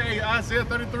 Like we said, hey, Isaiah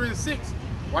 33 and 6,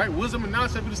 right? Wisdom and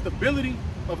knowledge shall be the stability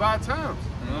of our times.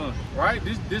 Right?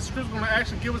 This scripture is gonna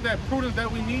actually give us that prudence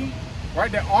that we need,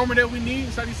 right? That armor that we need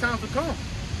inside these times to come.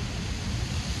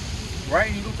 Right?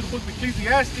 And you go to the book of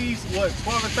Ecclesiastes, what,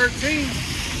 12 and 13,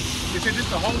 it said this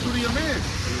the whole duty of man.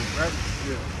 Right?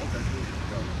 Yeah. Okay.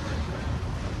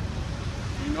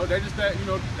 You know, that's just that, you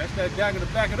know, that's that dagger to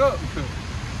back it up. 12,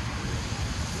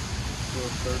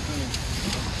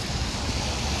 13.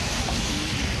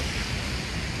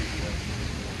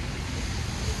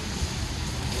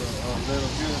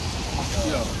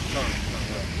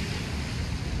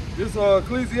 This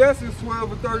Ecclesiastes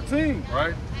 12 and 13.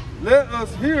 Right? Let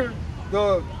us hear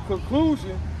the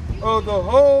conclusion of the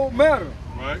whole matter.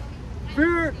 Right?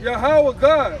 Fear Yahweh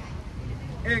God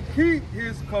and keep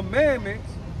his commandments,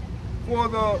 for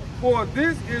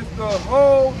this is the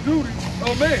whole duty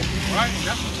of man. Right?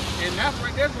 And that's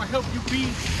right there gonna help you be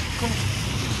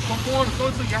conformed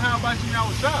so to Yahweh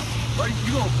Shemyahu Shah. Right?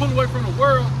 You're gonna pull away from the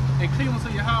world and cleave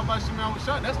to Yahweh Shemyahu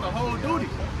Shah. That's the whole duty.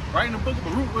 Right? In the book of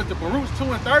Baruch, with the Baruch 2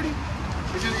 and 30,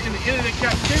 it's just in the end of their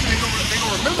captivity, they're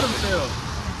gonna remember themselves.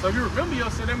 So if you remember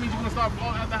yourself, that means you're gonna start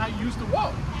walking after how you used to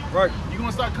walk. Right. You're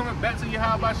gonna start coming back to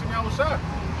Yahweh Shemyahu Shah.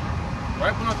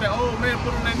 Right? Put on that old man,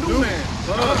 put on that new man.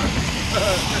 That's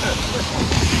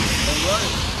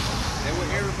right. And what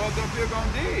every both up here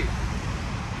gonna dig.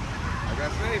 Like I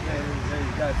say, man,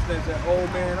 You gotta snatch that old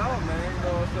man off, man. You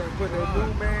know what I'm saying? Put that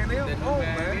new man in.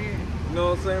 Man. You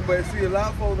know what I'm saying? But see, a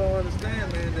lot of folks don't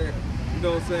understand, man, that, you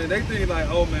know what I'm saying? They think like,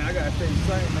 oh man, I gotta stay the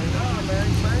same, man. Nah, man,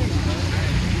 change, man.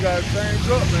 You gotta change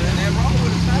up, man. ain't wrong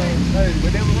with a change. Hey,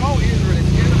 But they were wrong, Israel.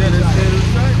 instead of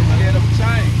change. Scared of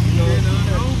change. You know what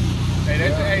I'm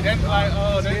saying? That's like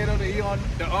Scared of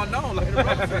the unknown, like the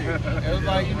brother said. it was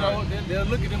like, you know, they'll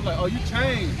look at them like, oh, you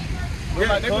changed. But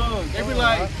Yeah, like, they be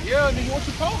like, yeah, nigga, what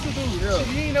you supposed to do? Yeah. Shit,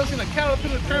 you ain't never seen a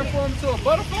caterpillar transform into a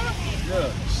butterfly?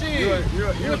 Yeah. Shit,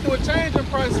 you went through a changing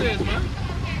process, man.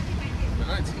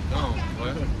 Auntie gone,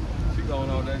 boy. She going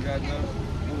on that goddamn,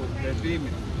 that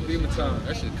demon time.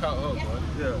 That shit caught up, boy.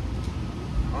 Yeah.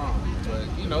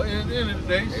 But, you know, at the end of the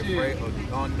day, They're shit. afraid of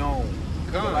the unknown.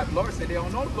 Come. Like the Lord said, they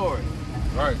don't know the Lord.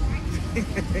 Right. They're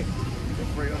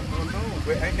afraid of the unknown.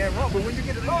 But ain't that wrong? But when you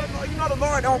get the Lord, you know the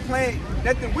Lord don't plan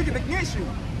nothing wicked against you.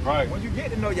 Right. When you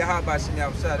get to know Yahweh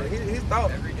Shemyahu Shah, his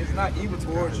thought is not evil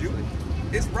towards you.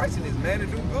 It's righteousness, man, to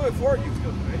do good for you.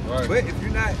 Right. But if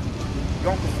you're not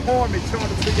gonna perform and turn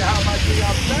to Yahweh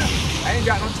Shemyahu Shah, I ain't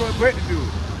got no choice but to do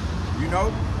it. You know?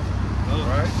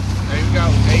 Right. There you go.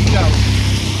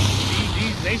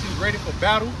 These nations ready for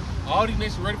battle. All these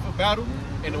nations ready for battle.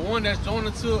 And the one that's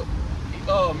joining to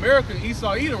America,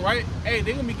 Esau, Edom, right? Hey,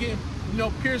 they're gonna be getting, you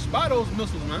know, pierced by those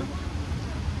missiles, man.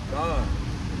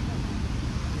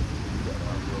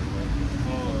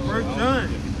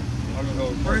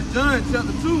 First John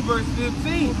chapter 2, verse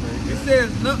 15.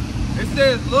 It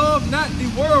says, love not the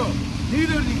world,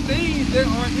 neither the things that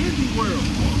are in the world.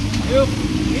 If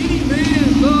any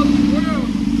man loves the world,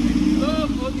 the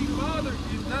love of the Father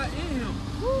is not in him.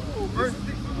 Verse 6.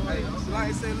 Hey, so like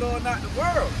it said, love not the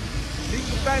world. These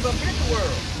some things up in the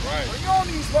world. Right. Well, you don't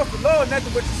even supposed to love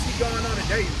nothing but you see going on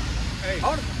today. Hey,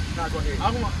 Nah, go ahead.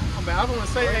 I just want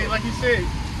to say, hey, like you said,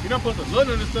 you're not supposed to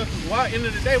look at this stuff. Why? At the end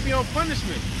of the day, we on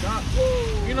punishment.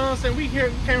 You know what I'm saying? We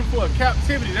came for a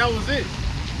captivity. That was it.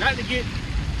 Not to get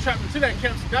trapped into that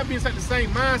captivity. That being said, the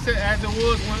same mindset as it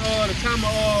was when the time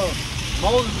of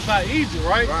Moses was out of Egypt,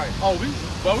 right? Right. Oh, we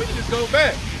can just go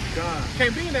back. God.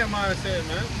 Can't be in that mindset,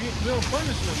 man. We on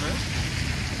punishment, man.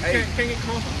 Hey, Can't get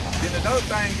comfortable. then another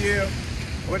thing here,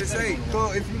 what it say?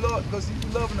 Because if you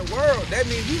loving the world, that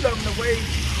means you loving the way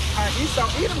how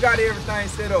Edom got everything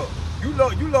set up. You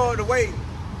love the way.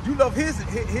 You love his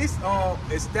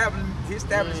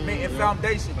establishment and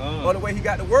foundation, or the way he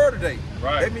got the world today.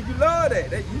 Right. That means you love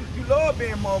that. You love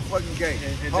being motherfucking gay.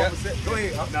 And Go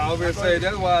ahead. Now, I was gonna say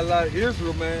that's why a lot of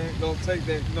Israel, man, don't take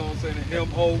that, you know what I'm saying, the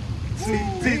M-O-T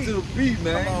to the B,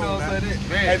 man. Come on, you know what I'm man. saying?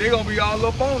 Hey, they gonna be all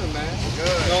up on it, man. Good.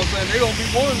 You know what I'm saying? They gonna be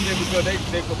wanting it because they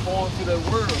conform to that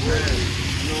world, man.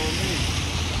 You know what I mean?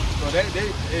 So they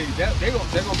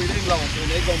gonna be their loss, and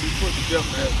they gonna be put to death,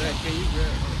 man. Can you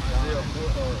grab Isaiah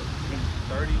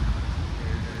 30?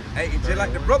 Hey, just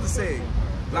like the brother said.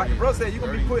 Like the brother said, you're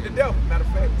gonna be put to death. Matter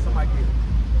of fact, somebody get it.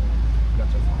 Got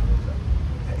your phone.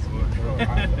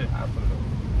 I'll put it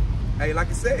up. Hey, like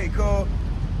I said, cause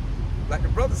like the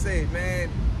brother said, man,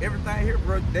 everything here,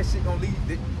 bro, that shit gonna lead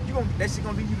you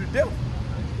to death.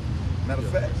 Matter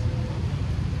of fact.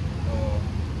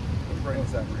 Let's bring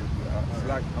this out real quick. It's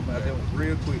like I'm out there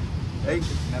real quick. 8,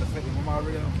 matter of fact, I'm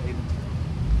already on 8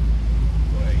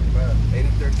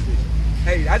 and 36.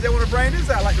 Hey, I just want to bring this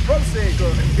out, like the brother said,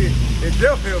 cause it's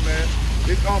death here, man.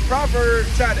 It's on Proverbs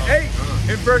chapter 8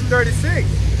 and verse 36.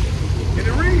 And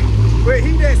it reads, but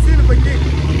he that sinneth against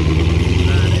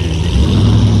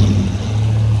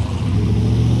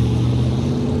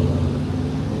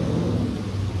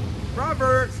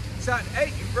Proverbs chapter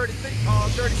 8 and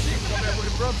 36. Go back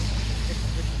with the brother.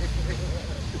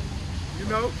 You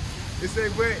know, it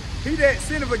says, but he that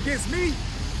sinneth against me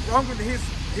wrongeth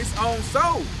his own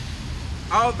soul.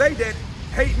 All they that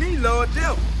hate me love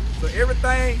death. So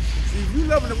everything, see, if you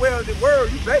loving the way of the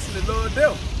world, you basically love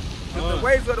death. Because the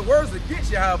ways of the world is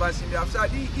against you, how about you?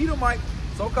 These Edomite,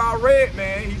 so-called red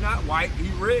man, he not white, he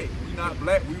red. We not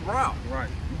black, we brown. Right.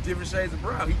 You different shades of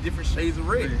brown, he different shades of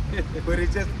red. But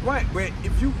it's just blank. But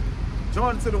if you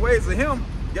join to the ways of him,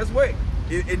 guess what?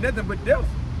 It's nothing but death.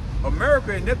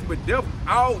 America is nothing but death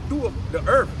all through the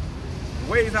earth.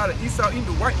 The ways how the Esau eating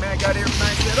the white man got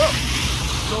everything set up.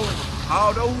 So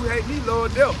although who hate me love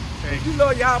death. Hey. If you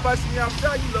love y'all by seeing y'all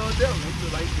shot, you love death. You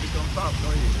feel like you come top. Go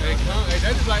ahead. Hey,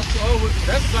 that's like with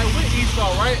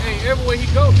Esau, right? Hey, everywhere he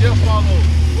go, death follows.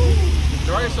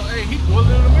 Right? So hey, he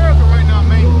dwelling in America right now,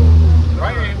 man.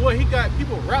 Right? And what he got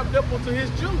people wrapped up onto his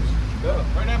juice. Yeah.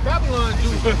 Right, that Babylon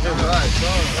juice.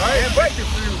 Right. And bacon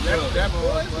fruit. That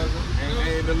poison.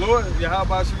 And the Lord,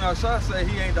 Yahweh Shemel Shah said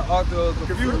he ain't the author of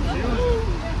confusion.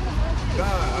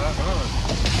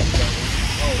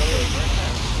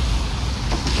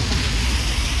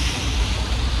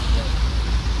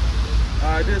 All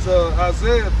right, this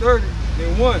Isaiah 30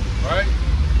 and 1. Right.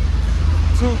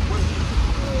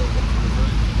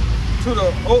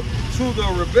 To the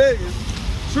rebellious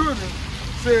children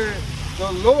said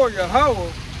the Lord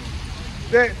Yahweh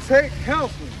that take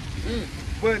counsel,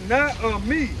 but not of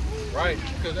me. Right,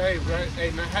 because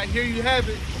hey, now here you have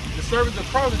it. The servants of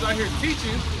prophets out here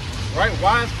teaching, right,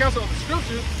 wise counsel of the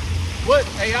scriptures. But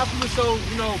hey, I feel so,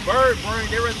 bird brain,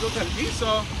 they ready to go to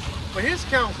Esau for his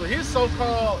counsel, his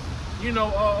so-called,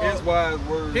 his wise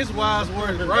words. His wise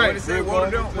words, right? What it say?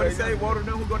 Water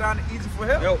them who go down to Egypt for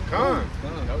help.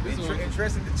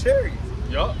 Interested in the chariots.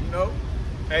 Yup.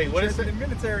 Hey, what is it? The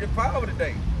military, the power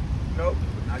today. Now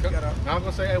you gotta. I was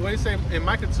gonna say, hey, what do you say in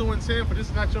Micah 2:10? For this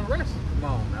is not your rest.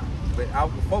 Come on now. But our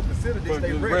folk consider this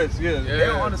they rest. Yeah. They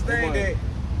don't understand that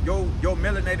your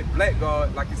melanated black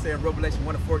God, like you say in Revelation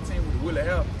 1:14, with the will of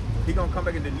hell, he gonna come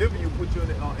back and deliver you, put you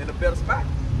in a better spot.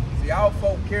 See, our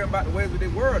folk care about the ways of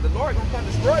their world. The Lord gonna come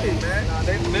destroy this, man. Nah,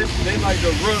 they like the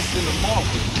rust in the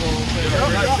market. You know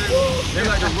what I'm saying? They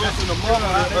like the rust in the market.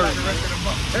 They like the rest of the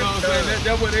month. You know what I'm saying?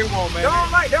 That's what they want, man.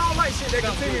 They don't like shit that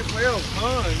continue forever. You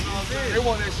know what I'm saying? They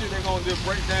want that shit they gonna just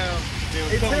break down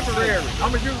It's temporary.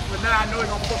 I'm gonna use it for now. I know it's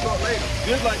gonna fuck up later.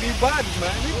 Just like these bodies,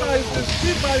 man.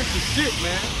 These bodies is shit,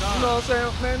 man. You know what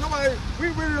I'm saying? Man, nobody, we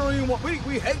really don't even want,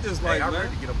 we hate this life, I'm man.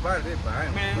 ready to get up out of this, but I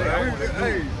ain't. Man,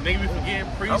 Hey, nigga, we forgetting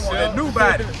I pre-sale. want that new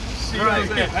body. You know what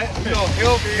I'm saying? You know,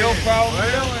 health problems.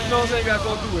 You know what I'm saying? Gotta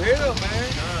go through hell,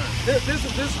 man. This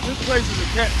place is a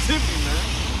captivity, man.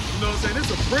 You know what I'm saying?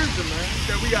 This is a prison, man,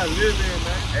 that we gotta live in,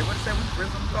 man. Hey, what you say? We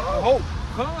prison? Hope.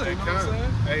 You know what I'm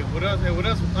saying? Hey, with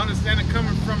us understanding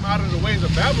coming from out of the ways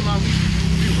of Babylon,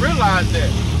 we realize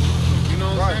that. You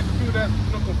know what I'm saying? The people that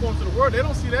conform to the world, they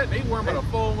don't see that. They worry about a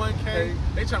 401k.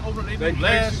 They trying to open up their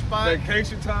last spot.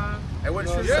 Vacation time. Hey, what it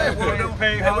should say?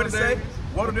 What it say?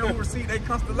 What of them who receive their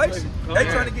constellation? They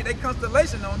trying to get their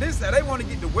constellation on this side. They want to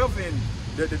get the wealth and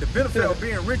the benefit of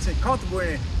being rich and comfortable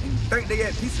and think they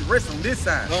at peace and rest on this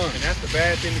side. And that's the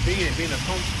bad thing to be in, being a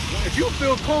comfortable. If you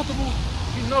feel comfortable,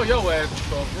 you know your ass is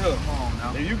comfortable. Come on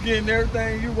now. And you getting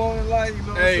everything you want in life, you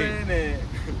know what I'm saying?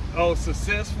 And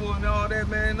successful and all that,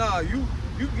 man. Nah, you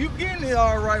getting it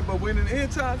all right, but when the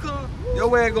end time comes,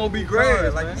 your ass gonna be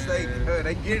grass, like man. you say,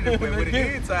 they get it, but when the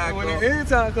end time when comes, the end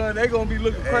time comes, they gonna be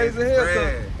looking crazy as hell.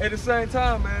 'Cause at the same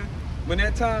time, man, when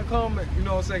that time comes, you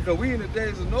know what I'm saying? Because we in the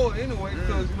days of Noah anyway,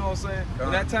 because you know what I'm saying?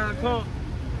 When that time comes,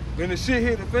 when the shit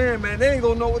hit the fan, man, they ain't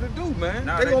gonna know what to do, man.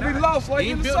 Nah, they gonna be lost like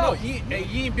in the south. You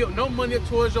ain't built no money up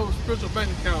towards your spiritual bank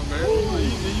account, man. You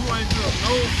ain't built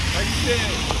no, like you said,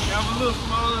 have a little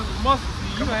smaller muscle.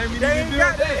 You ain't even they ain't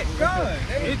got that. God.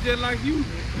 It's just like you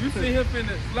sit here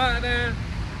finna slide down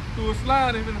through a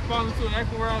slide and finna fall into an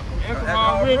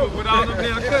alcohol river with all them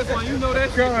damn cuts on. You know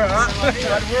that shit.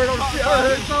 Got the word on the shit. I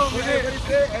heard So, what he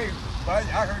said. Hey, I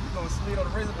heard you gonna slid on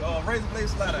the razor blade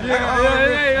slider.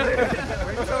 Yeah.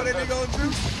 What you told that nigga on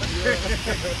juice?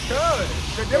 Good.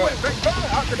 Cause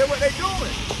that's what they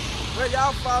doing. Well,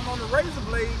 y'all fighting on the razor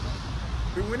blade.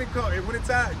 But when it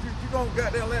time, you gonna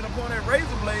goddamn land upon that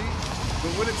razor blade.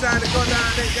 But when it's time to go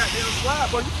down that goddamn slide,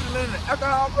 boy, you should land in the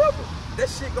alcohol river. That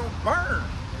shit gonna burn.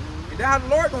 And that's how the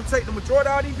Lord gonna take the majority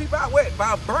of all these people out wet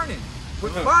by burning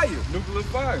with fire. Nuclear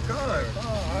fire. God. You know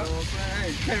what I'm saying? Hey,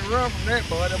 you can't run from that,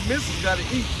 boy. The missiles gotta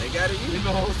eat. They gotta eat. You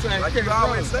know what I'm saying? Like you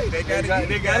always say, they gotta eat.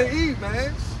 They gotta eat,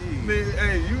 man. Man,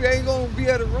 hey, you ain't gonna be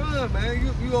able to run, man.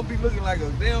 You gonna be looking like a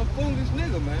damn foolish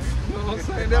nigga, man. You know what I'm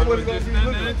saying? That's what it's gonna be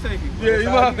looking like. Yeah, you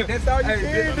know. That's all you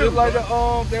can do. Just like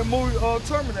that movie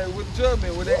Terminator with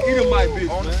Judgment, with that Edomite bitch,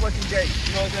 On the man. fucking gate.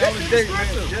 You know what I'm saying? That's On the in the gate, man.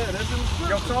 scripture. Yeah, that's in the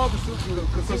scripture. Your tongue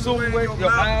consume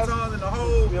your eyes, tongue in the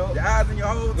hole, your eyes in your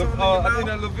hole, tongue in your mouth. I think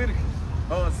that's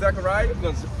Leviticus. Zechariah.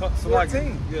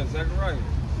 14. Yeah, Zechariah.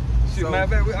 Shit,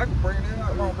 matter of fact, I can bring that out.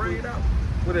 Come on, bring it out.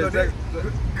 What is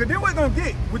Cause then what gonna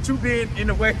get with you being in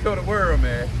the way of the world,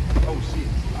 man. Oh shit.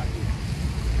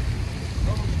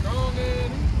 Strong,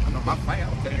 man. I know my fight.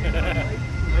 I'll tell you.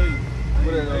 Hey,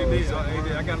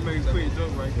 I gotta make a quick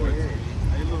joke right quick.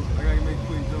 Hey, look, I gotta make a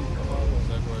quick joke.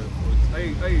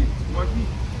 Hey, Marquis,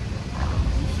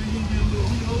 you see you get a little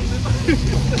heat over this?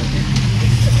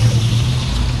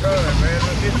 Good, man.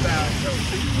 Look this side, yo.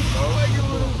 Make it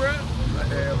a little, bro.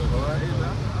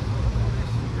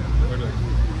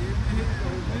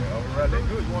 Alright, that's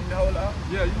good. You want me to hold it up?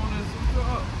 Yeah, you want to switch it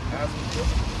up? That's good.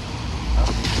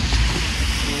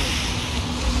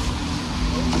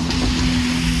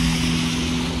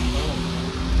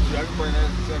 Yeah, I can bring that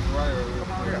to Zechariah.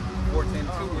 Come on here.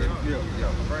 14:2.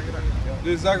 Yeah, bring it up.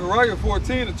 This is Zechariah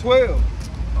 14:12.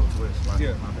 Oh, 12.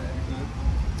 Yeah. My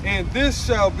bad. And this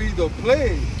shall be the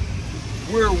plague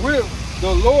wherewith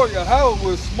the Lord Yahweh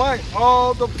will smite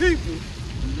all the people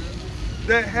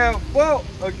that have fought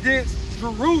against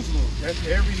Jerusalem. That's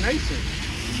every nation.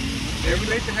 Every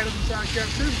nation had us inside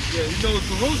captivity. Yeah, you know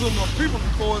Jerusalem are people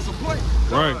before it's a place.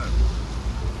 Right.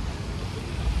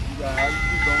 You guys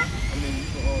keep going. I mean, you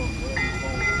can whatever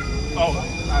Oh,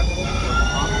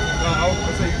 I was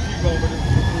gonna say you keep going, but it's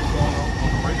going on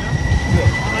right now? Yeah.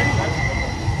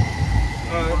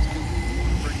 All right.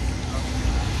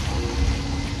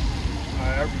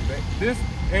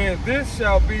 This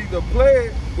shall be the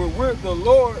plague wherewith the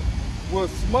Lord will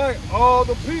smite all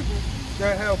the people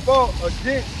that have fought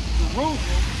against Jerusalem.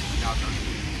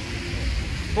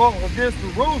 Fought against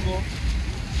Jerusalem.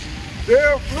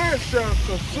 Their flesh shall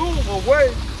consume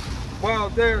away while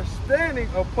their standing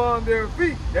upon their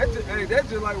feet. That's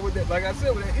just like with that, like I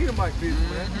said, with that Edomite bitch,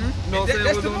 man. You know what I'm saying?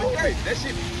 That's Was the on the movie. gate. That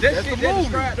shit That's that the movie.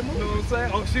 described the movie. You know what I'm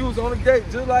saying? Oh, she was on the gate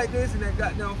just like this, and that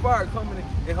goddamn fire coming in,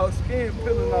 and her skin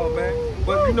peeling off, man.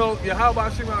 But you know, how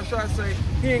about Shimon Shah say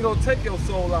he ain't gonna take your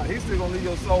soul out. He's still gonna leave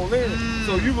your soul in it,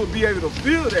 so you will be able to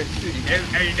feel that shit. And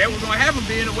that was gonna happen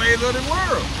being the ways of the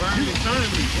world. Burn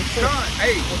eternally.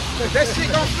 Hey, that shit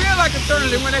gonna feel like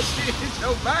eternity when that shit hits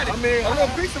your body. I mean, a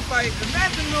little pizza fight.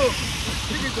 Imagine look,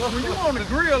 when you on the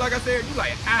grill, like I said, you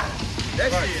like that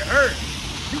shit hurt.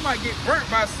 You might get burnt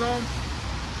by some,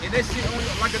 and that shit on you,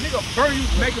 like a nigga burn you,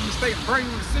 make a mistake, burn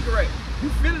you with a cigarette. You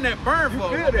feeling that burn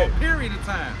for a period of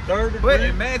time. Third But degree.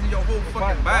 imagine your whole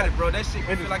fucking body, bro. That shit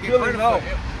gonna feel like it burning forever.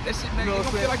 That shit, man, it gonna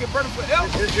feel like it burning forever.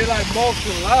 It's like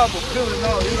molten lava peeling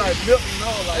off. It's like melting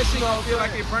off. Like, That shit gonna feel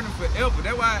like it burning forever.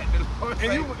 That's why the Lord say,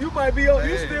 and you might be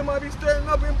you still might be stirring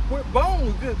up with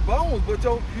bones, just bones, but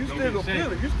you still gonna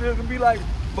feel it. You still gonna be like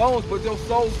bones, but your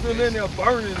soul's still in there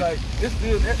burning. Like it's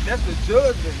still that's the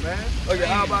judgment, man. Okay,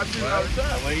 how about you all the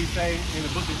time? What he say in the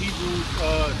book of Hebrews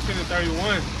 10 and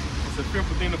 31, it's a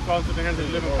fearful thing to fall to the hands of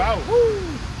the living power. Woo!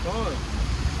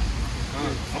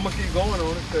 I'm gonna keep going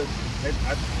on it because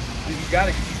you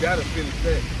gotta finish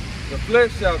that. The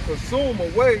flesh shall consume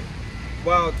away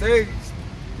while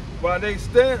they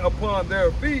stand upon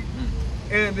their feet,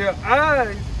 and their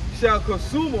eyes shall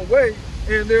consume away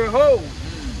in their holes.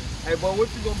 Hey, boy, what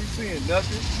you gonna be seeing?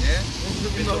 Nothing. yeah, You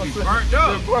it's know gonna be what I'm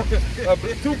burnt up.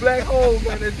 saying? Two black holes,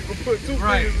 man, that you can put two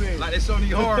fingers in. Like they show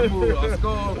these horror movies. A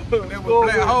skull there with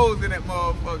black holes in that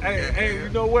motherfucker. Hey, you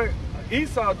know what?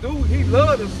 Esau, dude, he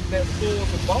loved that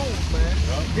swords and bones, man.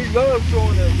 He loved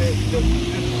showing this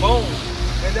bones.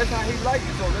 And that's how he liked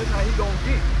it, so that's how he gonna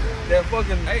get that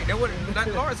fucking. Hey, that what like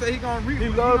Lord said he gonna reap. He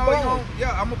You love know, bones.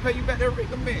 I'm gonna pay you back that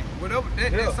recompence. Whatever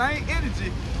that same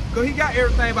energy, cause he got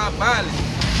everything about violence.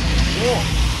 War.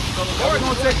 So the Lord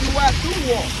gonna take you out through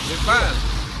war. It's violence.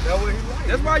 That's what he liked.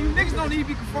 That's why you niggas don't need to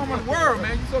be conforming to the world,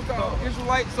 man. You so-called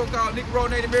Israelites, so-called Negro,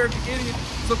 Native American, Indian,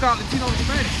 so-called Latino,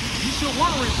 Hispanic. You should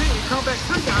want to repent and come back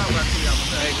to the house.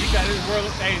 Hey, he got his world.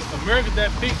 Hey, America's that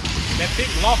big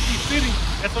lofty city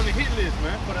that's on the hit list,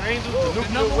 man. For the Angels, the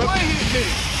number one hit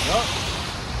list. Yup.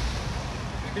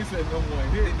 He said number one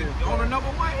hit. On the number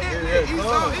one hit list,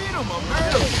 Esau Edom,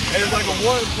 America. And it's like a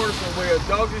one person where a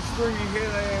doggy stringy head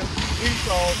ass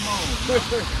Esau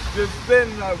just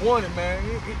spending like wanted, man.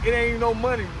 It ain't no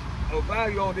money or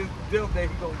value on this death that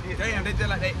he gonna get. Damn, they just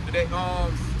like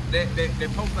that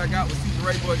post I got with Caesar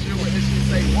Ray Boy Jr. where this shit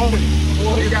say wanted.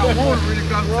 They got wanted really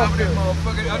across the top of that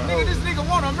motherfucker. This nigga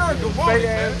want America, wanted,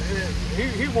 man.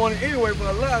 He wanted anyway for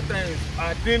a lot of things.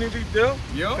 Identity death.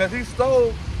 Yup. Because he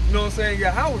stole, you know what I'm saying,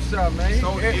 your house shot, man.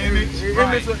 Stole the image,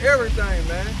 image of everything,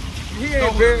 man. He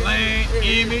ain't Stole land,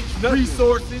 image, nothing.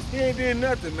 resources. He ain't did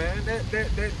nothing, man. That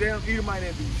damn Edomite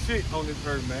ain't do shit on this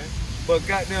earth, man. But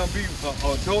goddamn be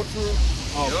adulterer,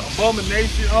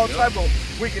 abomination, all type of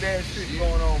wicked ass shit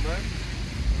going on, man.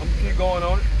 I'm gonna keep going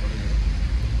on it.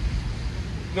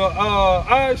 The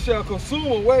eyes shall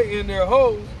consume away in their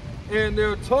holes, and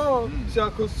their tongue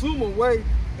shall consume away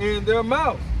in their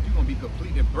mouth. You gonna be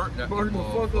completely burnt out. Burn the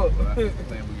fuck up.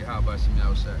 How about some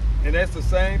outside? And that's the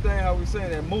same thing how we say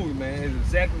in that movie, man. It's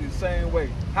exactly the same way.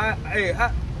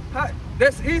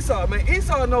 That's Esau, man.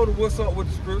 Esau know what's up with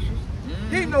the scriptures.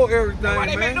 He know everything, That's why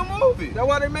they man. make the movie. That's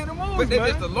why they make the movie, But man.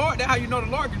 that's the Lord. That's how you know the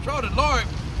Lord control. The Lord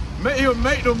made him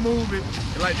make the movie.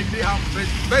 And like nigga,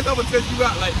 basically I'm gonna test you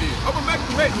out like this. I'm gonna make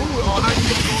you make the movie on how you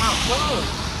gonna go out.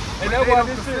 And that's why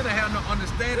this this shit. have no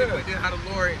understanding, but then how the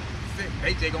Lord said,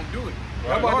 AJ gonna do it.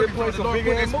 That's why they play some big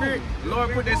ass movie. The Lord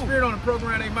put that spirit on the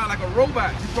program they mind like a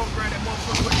robot. He programmed that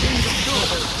motherfucker what he's gonna do.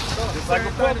 It's like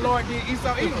a the Lord did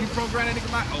Esau Edom. He programmed that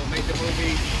nigga mind, oh, make the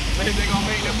movie. Maybe they gonna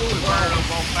make the movie. Burn up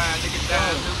on fire, nigga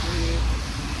die.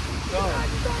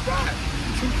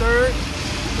 2/3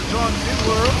 the join this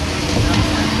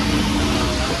world.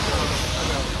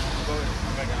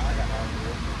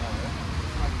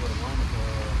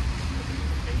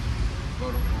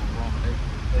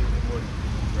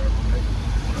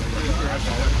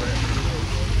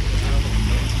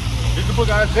 This is the book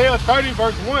of Isaiah 30,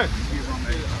 verse 1.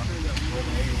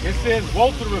 It says,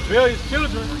 woe to the rebellious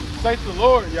children, saith the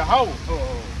Lord, Yahweh,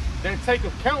 that take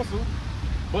of counsel,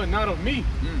 but not of me,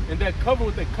 and that cover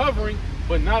with a covering,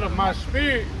 but not of my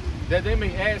spirit, that they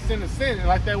may add sin to sin. And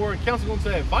like that word counsel going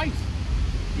to advice.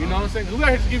 You know what I'm saying? Who out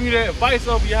here to give you that advice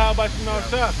over Yahweh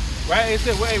Shah, right? It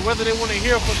said, well, hey, whether they want to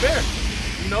hear or forbear.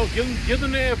 You know, give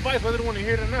them their advice, whether they want to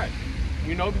hear it or not.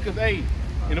 You know, because, hey,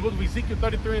 in the book of Ezekiel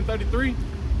 33 and 33,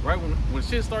 right, when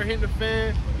shit start hitting the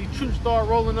fan, these troops start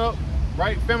rolling up,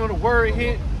 right, famine of the word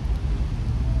hit,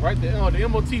 right? The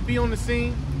MOTB on the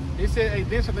scene. They said, hey,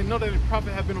 then shall they know that the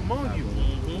prophet have been among you.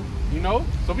 You know?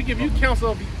 So we give you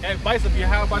counsel, advice of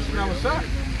how about you now a shot.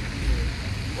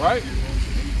 Right?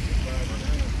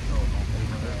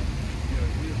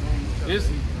 It's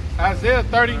Isaiah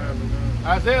 30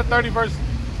 verse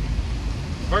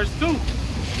 2.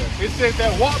 It says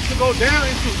that walk to go down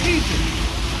into Egypt.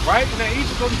 Right? And that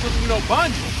Egypt goes into,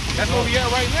 bondage. That's where we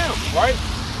at right now, right?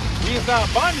 We inside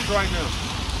bondage right now.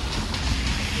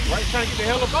 Right? Trying to get the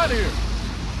hell up out of here.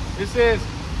 It says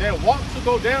that walk to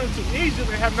go down into Egypt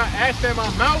and have not asked at my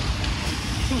mouth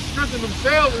to strengthen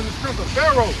themselves in the strength of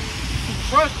Pharaoh, to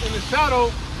trust in the shadow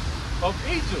of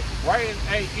Egypt, right? And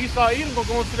hey, Esau Edom gonna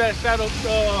go into that shadow,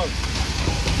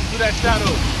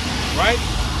 right?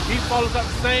 He follows out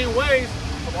the same ways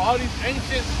of all these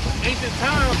ancient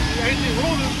times, ancient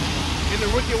rulers in the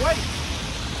wicked way,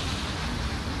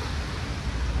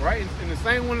 right? And the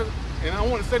same one, and I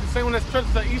want to say the same one that's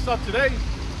trusted to Esau today,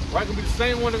 right? Gonna be the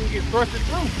same one that gonna get thrusted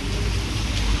through,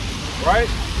 right?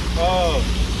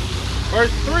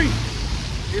 Verse 3,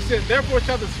 it says, therefore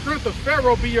shall the strength of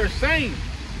Pharaoh be your shame,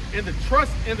 and the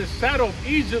trust in the shadow of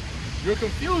Egypt your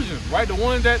confusion, right? The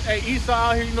one that Esau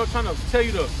out here, trying to tell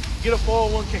you to get a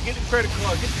 401k, get the credit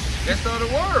card, That's of the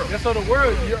world. That's of the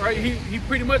world. Right? He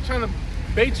pretty much trying to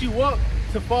bait you up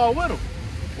to fall with him,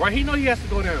 right? He know he has to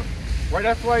go down, right?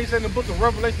 That's why he said in the book of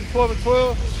Revelation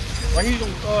 12:12, right? He's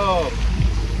gonna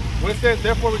when it says,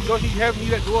 therefore rejoice ye heaven, ye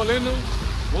that dwell in them,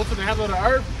 woe to the heaven of the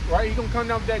earth, right? He's gonna come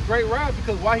down with that great ride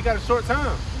because why? He got a short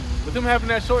time. With him having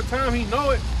that short time, he know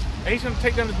it, and he's trying to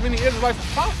take down as many Israelites as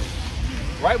possible,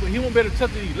 right? But he won't be able to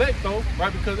touch the elect though,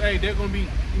 right? Because hey, they're gonna be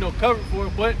covered for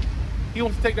it, but he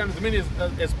wants to take down as many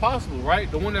as possible, right?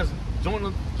 The one that's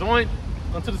joined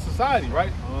onto the society,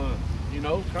 right?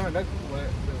 Kind of that's what.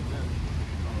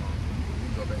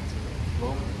 Go back to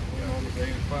Romans 8:5.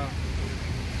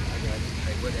 I got it.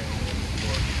 Hey, what that one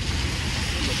before?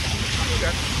 You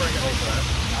got to bring it over.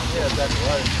 Yeah, that's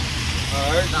right.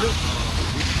 All right.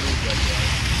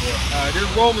 This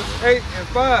is Romans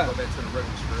 8:5. Go back to the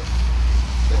regular script.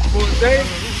 For they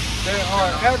that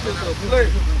are after the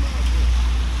flesh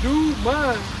do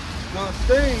mind the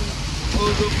things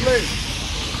of the flesh.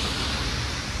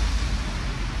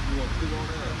 You want to click on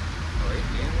that?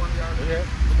 Yeah.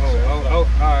 All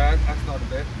right. I started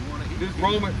that. You want to eat?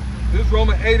 This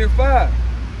Romans 8:5.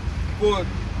 For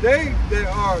they that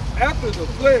are after the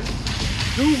flesh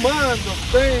do mind the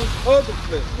things of the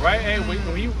flesh. Right, and when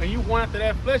you want after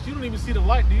that flesh, you don't even see the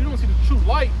light. You don't see the true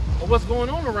light of what's going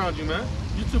on around you, man.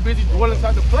 You're too busy dwelling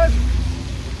inside the pleasure.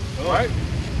 Right?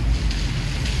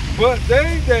 But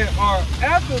they that are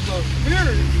after the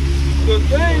spirit, the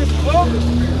things of the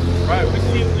spirit. Right.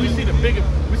 We see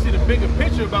the bigger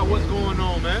picture about what's going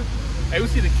on, man. Hey, we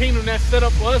see the kingdom that's set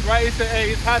up for us, right? It said,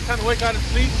 hey, it's high time to wake out of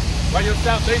sleep. Right, your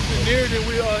salvation is nearer than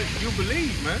you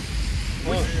believe, man.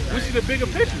 We see the bigger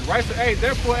picture, right? So, hey,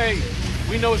 therefore, hey,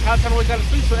 we know it's high time to wake out of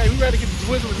sleep. So, hey, we rather get this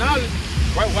wisdom and knowledge,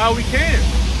 right, while we can,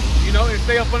 and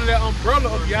stay up under that umbrella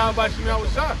of Yahweh Shemel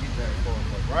Shah,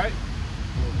 right?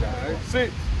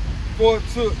 6. For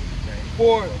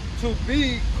to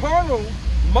be carnal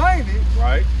minded,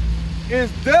 right,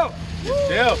 is death. It's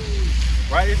death,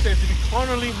 right? It says to be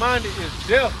carnally minded is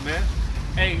death, man.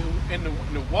 Hey, and the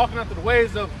walking after the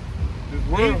ways of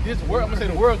this world, I'm gonna say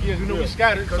the world, yeah, we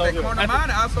scattered. Because so that carnal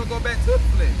mind also go back to the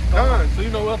flesh.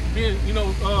 So us being,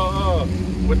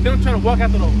 with them trying to walk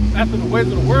after the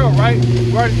ways of the world, right?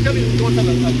 We're already telling you going to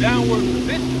a downward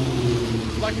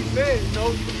position. Like he said,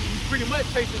 you're pretty much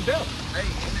chasing death. Hey,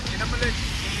 and I'm gonna let you.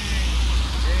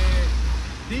 And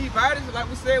these bodies, like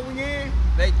we said,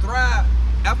 they thrive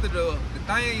after the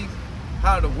things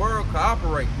how the world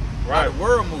cooperate, how the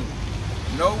world moves.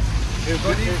 It's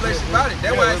these fleshy bodies.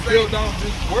 That's why I say build on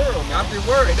this world, man. I'm the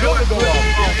word. That's why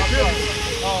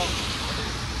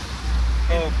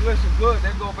flesh and blood,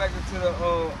 they go back into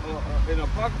the in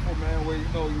apocryphal, man, where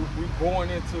we born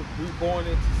into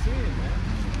sin, man.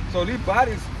 So these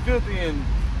bodies filthy and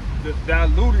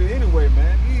diluted anyway,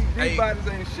 man. These bodies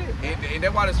ain't shit. And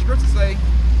that's why the scriptures say,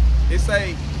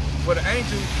 for the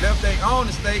angels left their own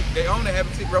estate, they only have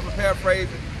a rough paraphrase,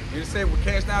 and it said we're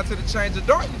cast down to the change of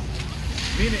darkness.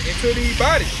 Meaning into these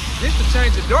bodies. This the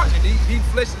change of darkness, these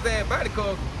flesh's ass body,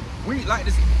 because we like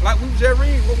this, like we just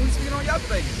read what we seen on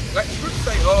yesterday. Like the scriptures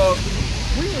say,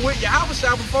 we were with Yahweh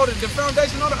Shah before the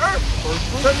foundation of the earth.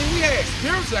 So I mean, we had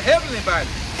spiritual heavenly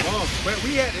bodies. But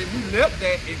we left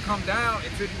that and come down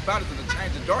into these bodies of the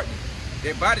change of darkness.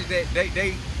 That bodies that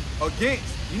they against,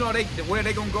 where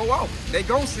they gonna go off. They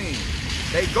gonna sin.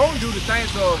 They gonna do the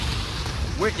things of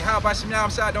what Yahweh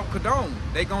Shah don't condone.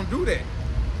 They gonna do that.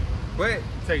 But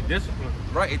Take discipline.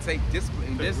 right, it takes discipline.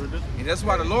 And, Take real discipline. and that's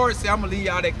why the Lord said, I'm gonna leave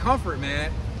y'all that comfort,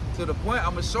 man. To the point,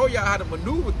 I'm gonna show y'all how to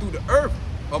maneuver through the earth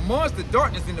amongst the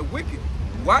darkness and the wicked.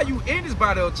 While you in this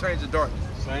body of change of darkness.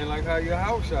 Same like how your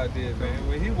house shot did, man,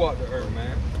 when he walked the earth,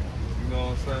 man. You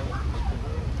know what I'm saying?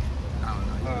 No.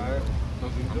 All right. I'm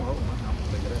gonna look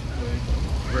at that.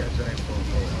 Brett James phone.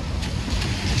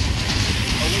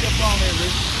 Oh, where your phone at,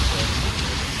 Rich?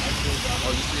 Oh,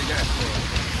 you still got it?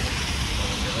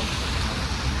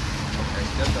 Okay,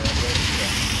 that's all right.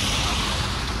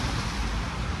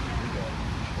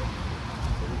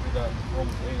 We got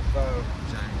Romans 8:5.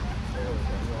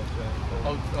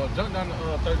 Oh, jump down to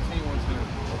 13 one time.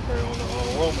 Okay, on the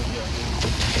Romans,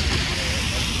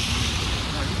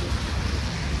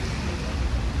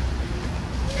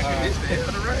 It's the end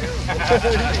of the rail.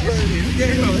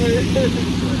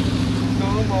 No,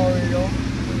 I'm already on.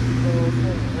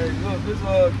 Hey, look, this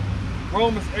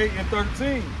Romans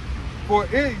 8:13. For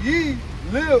if ye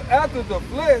live after the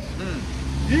flesh,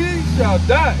 ye shall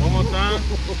die. One more time.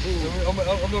 I'm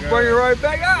gonna bring it right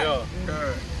back out.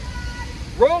 Yeah.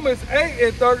 Romans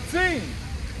 8:13.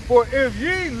 For if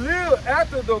ye live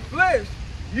after the flesh,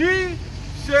 ye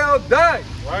shall die.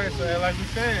 Right, so like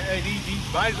we're saying, hey,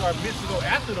 these bodies are meant to go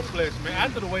after the flesh, man,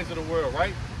 after the ways of the world,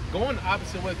 right? Going the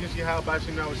opposite way against you, how about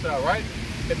you now, right?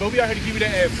 But we are here to give you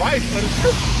that advice of the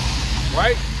scripture,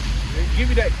 right? And give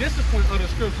you that discipline of the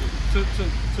scripture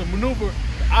to maneuver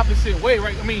the opposite way,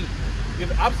 right? I mean,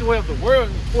 the opposite way of the world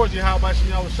towards you, how about you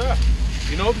now,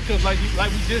 you know, because like we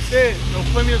just said, you know,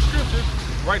 plenty of scriptures,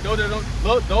 right? Those that don't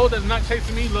love, those that are not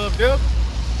chasing me, love them,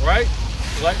 right?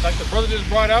 Like the brother just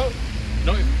brought out.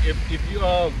 No, if you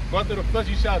run through the flesh,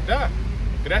 you shall die.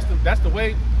 That's the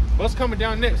way. What's coming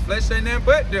down next? Flesh ain't nothing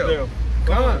but death. Yeah.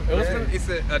 Come on. It's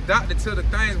adopted to the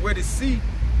things where they see,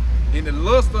 in the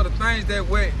lust of the things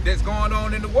that's going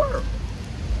on in the world.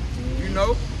 You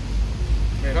know.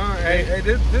 Hey,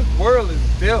 this world is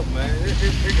death, man.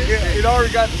 It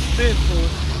already got the stench to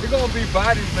it. It's gonna be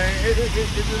bodies, man. It's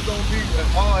just gonna be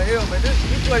all hell, man. This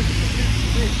place is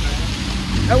shit, man.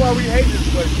 That's why we hate this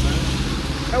place, man.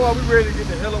 That's why we ready to get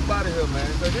the hell up out of here, man.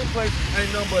 So this place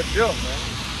ain't nothing but death, man.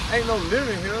 Ain't no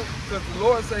living here, because the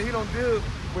Lord say he don't deal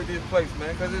with this place,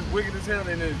 man, because it's wicked as hell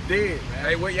and it's dead, man.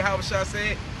 Hey, what Yahweh Shah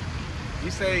said? He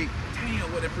say,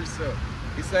 damn, what that precept.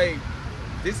 He say,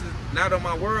 this is not of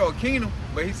my world, kingdom,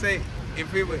 but he say,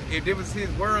 if it was his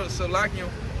world, so like him,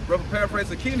 brother paraphrase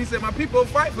the kingdom, he said, my people will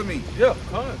fight for me. Yeah,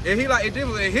 come on. And he like, if it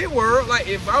was in his world, like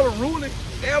if I were ruling,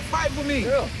 they'll fight for me.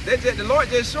 Yeah. The Lord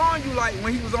just showing you, like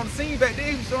when he was on the scene back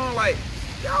then, he was showing like,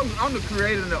 yeah, I'm the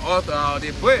creator and the author of all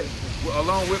this, but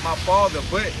along with my father,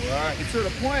 but right. And to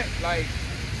the point, like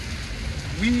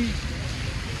we,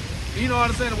 you know what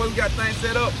I'm saying, the way we got things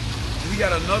set up, we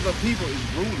got another people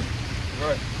is ruling.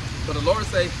 Right. So the Lord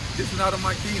say, this is not of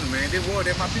my kingdom, man. This war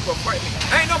that my people are fighting.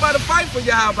 Ain't nobody fight for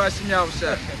Yahweh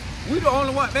Shah. We the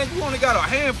only one, man. You only got a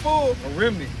handful. A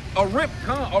remnant.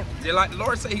 Like the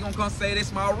Lord say, he gonna come say this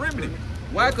small remnant.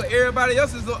 Why? Because everybody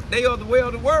else they are the way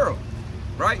of the world,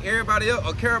 right? Everybody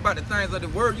else care about the things of the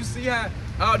world. You see how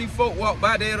all these folk walk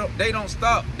by, they don't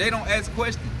stop, they don't ask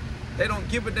questions, they don't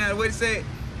give a damn. The way they say,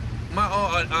 my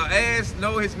ass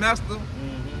know his master.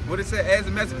 What it said, as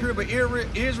a master pure, but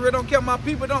Israel don't care. My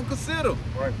people don't consider.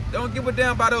 Right. They don't give a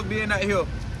damn about us being out here.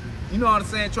 You know what I'm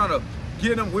saying? Trying to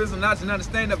give them wisdom, knowledge, and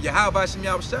understanding of Yahweh Shem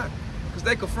Yahushua. Because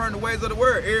they confirm the ways of the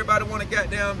world. Everybody want to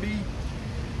goddamn be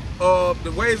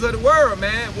the ways of the world,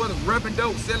 man. What is repping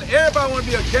dope, selling. Everybody want to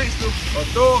be a gangster, a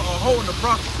thug, a hoe, and a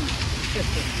prostitute.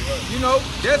 You know,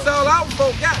 that's all our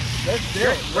folk got. That's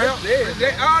dead.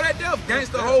 All that death.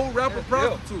 Gangster, hoe, rapper,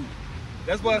 prostitute.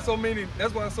 That's why so many of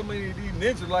these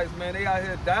ninja lights, man, they out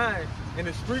here dying in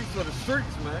the streets for the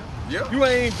streets, man. Yeah. You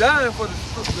ain't dying for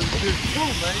this truth,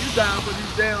 man. You dying for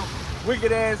these damn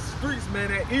wicked ass streets,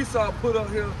 man, that Esau put up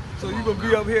here, so you gonna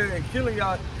be up here and killing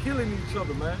each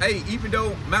other, man. Hey, even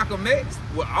though Malcolm X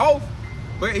was off,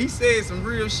 but he said some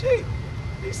real shit.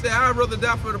 He said, I'd rather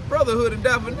die for the brotherhood than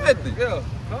die for nothing. Yeah,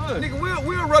 fine. Nigga,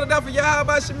 we'll rather die for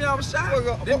Yahweh Shem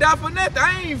Yahushua than die for nothing.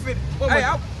 I ain't fit.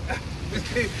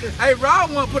 Hey, bro, I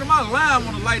want to put my line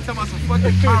on the light talking about some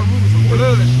fucking power roots and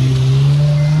blood shit.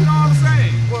 You know what I'm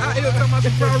saying? Out here talking about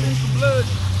some power roots and blood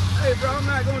shit. Hey, bro, I'm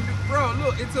not going to do, bro,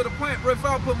 look, it's to the point, bro, if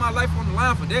I put my life on the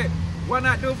line for that, why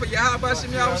not do it for Yahweh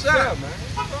Shem Yahushua? Man.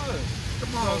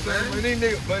 Come on, man.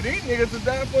 But these niggas will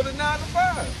die for the 9 to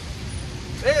 5.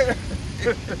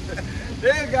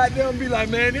 They'll goddamn be like,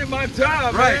 man, it's my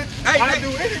job, right. man. Hey, I do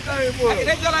anything for it.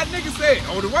 That's just like nigga said,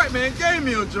 oh, the white man gave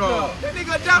me a job. No. That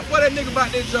nigga die for that nigga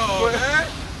about that job, man.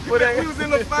 He was in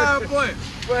the 5 point.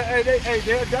 But hey,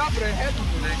 they'll die for that happy,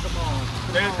 Man, come on.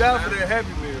 They're down for their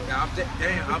happy meal. I'm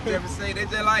just saying they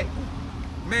just like,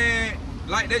 man,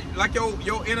 like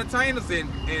your entertainers in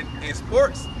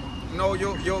sports, you know,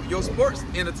 your sports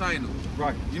entertainers.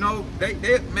 Right. You know, they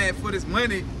man, for this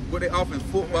money, what they offering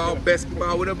football,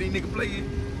 basketball, whatever these niggas play,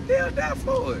 they'll die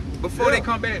for it. Before they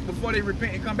come back, before they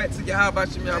repent and come back to your how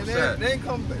about you outside. They ain't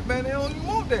come back, man, they don't even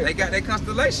want that. They got that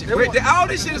constellation. All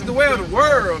this shit is the way of the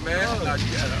world, man.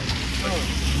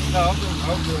 No,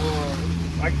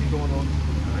 I keep going on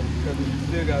because you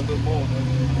still got a little more.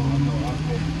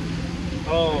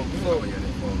 So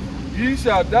ye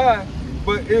shall die,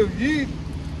 but if ye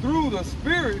through the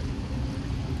Spirit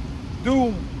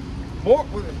do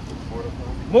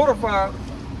mortify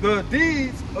the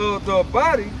deeds of the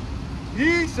body,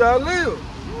 ye shall live.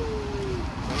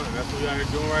 That's what y'all here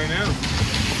doing right now.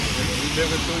 We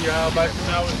living through your how about you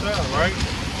ourselves, right?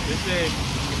 It said,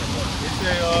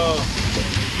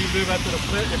 if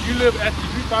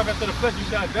you talk after the flesh, you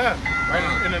shall die.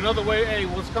 Right? In another way, hey,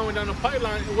 what's coming down the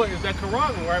pipeline, what is that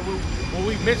Quran, right? What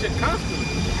we mention constantly.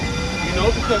 You know,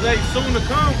 because hey, soon to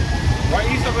come, right?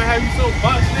 He's gonna have you so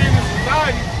boxed in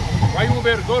society, right? You won't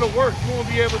be able to go to work. You won't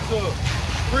be able to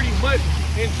pretty much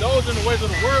indulge in the ways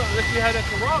of the world unless you have that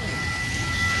Quran,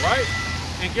 right?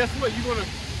 And guess what? You're gonna,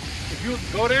 if you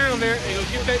go down there and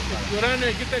get that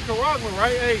Quran,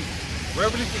 right? Hey,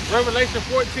 Revelation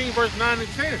 14, verse 9 and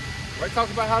 10, right?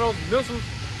 Talks about how those missiles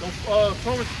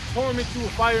torment you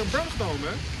with fire and brimstone,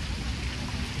 man.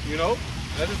 You know,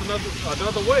 that is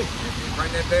another way.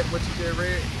 Bring that back, what you just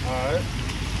read. All right.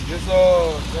 This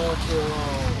going to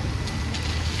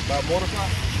about Mordecai.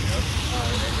 Yep. All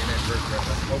right, in that verse right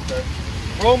there. Okay.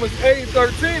 Romans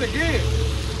 8:13 again.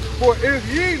 For if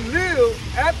ye live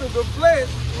after the flesh,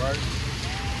 right,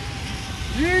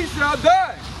 ye shall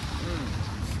die.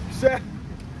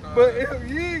 But if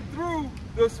ye through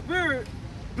the Spirit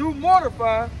do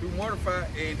mortify,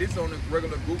 and this on the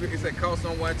regular Google, it said cause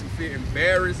someone to feel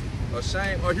embarrassed,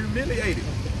 ashamed, or humiliated.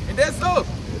 And that's us.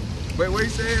 Wait, what he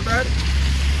saying about it?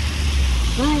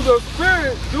 Through the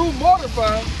Spirit do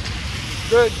mortify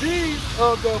the deeds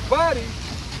of the body,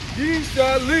 ye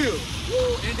shall live.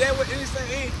 And that what it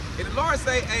say, and the Lord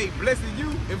say, hey, blessing you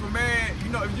if a man,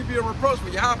 you know, if you be a reproach for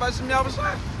you, how about you never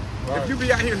shine? Right. If you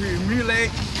be out here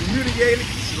humiliated,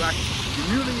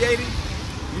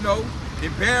 you know,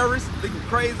 embarrassed, looking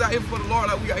crazy out here for the Lord,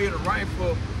 like we out here to reign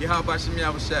for you, how about you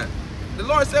never shine? The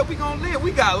Lord said we gonna live.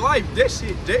 We got life. That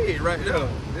shit dead right now.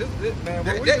 This man,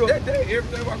 that day,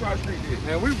 everything walk across the street did.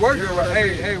 Man, we working right.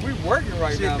 Hey, we working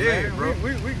right shit now, dead, man. Bro.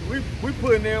 We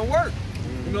putting in work.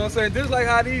 You know what I'm saying? Just like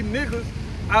how these niggas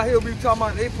out here be talking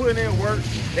about they putting in work,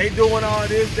 they doing all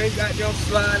this, they got them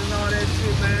sliding and all that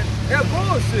shit, man. That's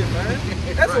bullshit, man.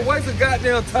 That's right. A waste of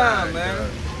goddamn time, man. God.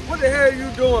 What the hell you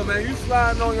doing, man? You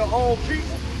sliding on your own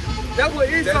people? That's what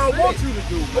Esau wants you to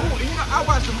do, man. Ooh, you know, I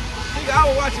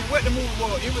was watching what the movie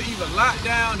was. It was either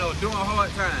lockdown or doing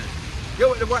hard time. Get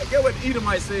what the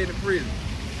Edomite said in the prison.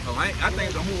 Oh, I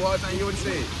think the movie all the time. You know what he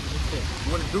said?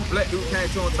 When the black dude came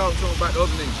to him, talking to him about the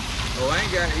other niggas. Oh, I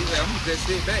ain't got it. He said, I'm gonna just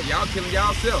sit back. Y'all killing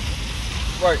y'allself.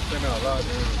 Right. Lockdown.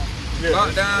 Yeah,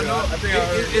 lockdown, no.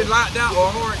 It's lockdown or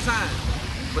a hard time.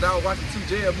 But I was watching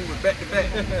 2 jail movies back to back.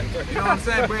 You know what I'm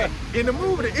saying? But in the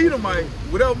movie, the Edomite,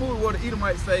 whatever movie what the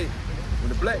Edomite say, when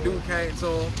the black dude came to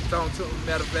him, talking to him,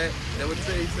 matter of fact, that would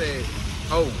say, he said,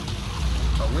 oh,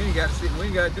 we ain't gotta sit, we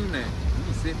ain't gotta do nothing. We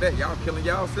can sit back, y'all killing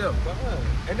y'allself.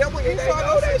 And that's what Esau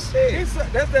knows that shit.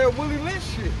 That's that Willie Lynch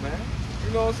shit, man.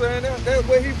 You know what I'm saying? That's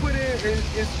what he put in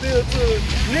is still to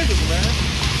niggas, man.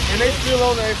 And they still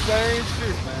on that same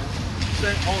shit, man.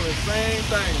 On the same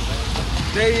thing, man.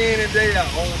 Day in and day out.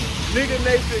 Nigga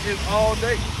nation is all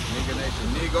day. Nigga nation,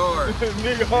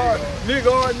 nigga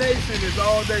hard nation is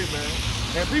all day, man.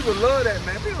 And people love that,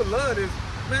 man. People love this.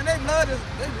 Man, they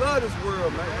love this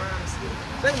world, man.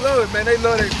 They love it, man. They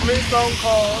love their Flintstone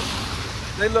cars.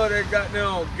 They love their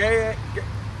goddamn gay.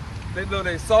 They love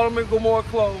their Solomon Gomorrah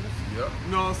clothes. Yep.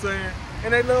 You know what I'm saying?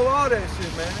 And they love all that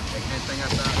shit, man. They can't think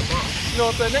outside the box. You know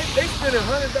what I'm saying? They spending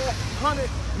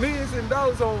 $100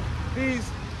 millions on these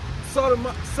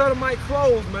sodomite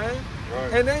clothes, man.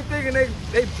 Right. And they thinking they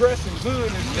dressing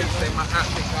good and shit. They say my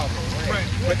outfit cost right.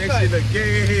 But they shit look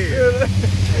gay ahead. Yeah.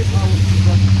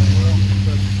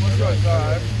 What's up,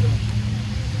 guys?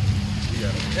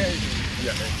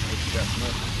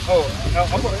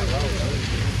 I'm gonna.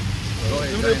 Go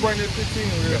ahead, let me bring this 15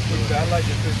 real quick. I like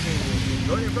this 15 real quick.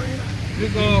 Go ahead, bring it up.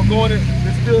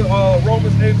 It's still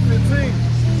Romans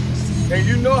 8:15. And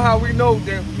you know how we know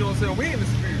that, you know what I'm saying, we in the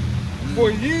spirit. For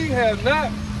ye have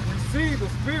not received the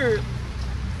spirit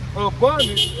of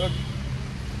bondage. Hold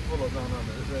on, no,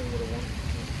 this ain't what I want.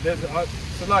 There's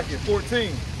Salakia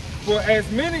 14. For as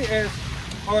many as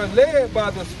are led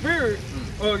by the Spirit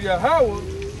of Yahweh,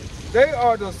 they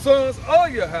are the sons of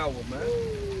Yahweh,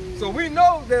 man. So we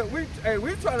know that we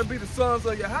trying to be the sons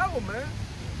of Yahweh, man.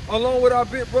 Along with our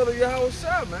big brother Yahweh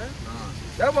Shah, man.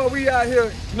 That's why we out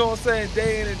here, you know what I'm saying,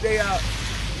 day in and day out,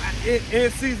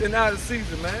 in season, out of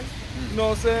season, man. You know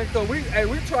what I'm saying? Cause we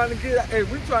trying to get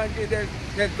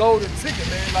that golden ticket,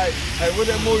 man. Like, what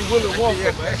that movie Willy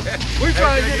Wonka, man. We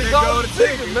trying to get the golden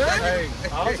ticket, man.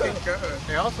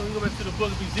 Also, we go back to the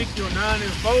book of Ezekiel 9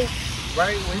 and 4,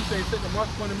 right? When he say, "Set the mark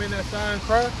upon the men that sign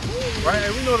cry," right?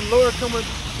 And we know the Lord coming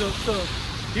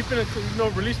he finna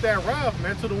release that wrath,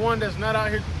 man, to the one that's not out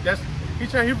here. He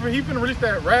finna release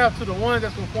that wrath to the one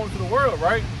that's conformed to the world,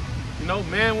 right? You know,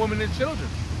 man, woman, and children.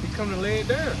 He come to lay it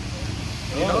down.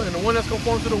 You know, and the one that's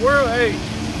conformed to the world, hey,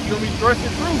 he's gonna be thrusted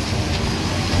through.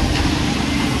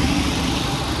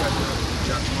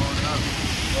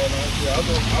 I was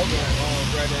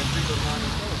gonna grab that Ezekiel 9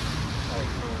 and 4.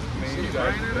 Man, you got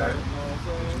it.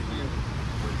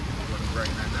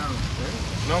 Writing that down.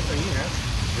 No, I'm saying he has.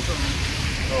 It's on me.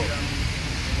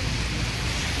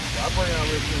 I'll bring out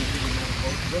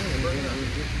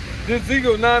with This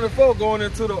Ezekiel 9 and 4 going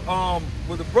into the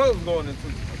what the brothers going into.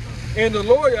 And the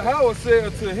Lord Yahweh said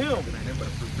unto him,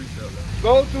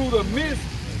 go through the midst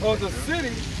of the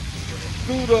city,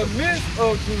 through the midst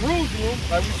of Jerusalem,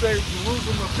 like we say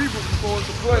Jerusalem of people before it's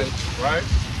a place, right?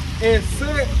 And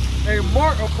set a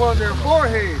mark upon their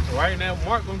foreheads. Right now,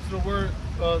 mark goes to the word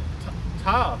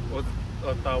ta or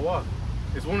tawa.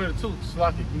 It's one of the two,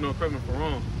 slaki, correct me if I'm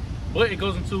wrong. But it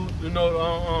goes into,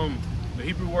 the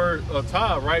Hebrew word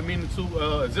ta, right, meaning to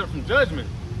exempt from judgment.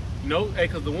 Hey,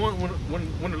 because the one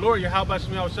when the Lord Yahweh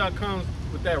Shah comes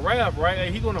with that wrath, right, hey,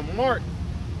 he's gonna mark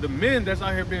the men that's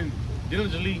out here been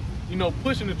diligently,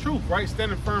 pushing the truth, right,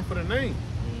 standing firm for the name.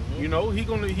 He gonna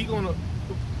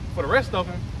for the rest of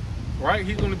them, right,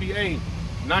 he's gonna be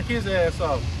knock his ass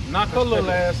off, knock her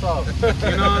little ass off. You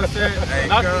know what I'm saying?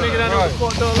 Knock the nigga down on the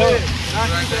fucked up leg, knock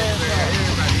his ass off.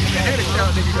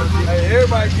 Hey,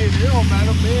 everybody getting it, don't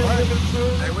matter, man.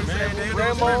 Hey, what you saying?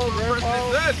 Grandma,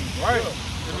 Right.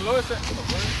 And the Lord said,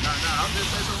 I'm just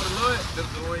saying something with the Lord.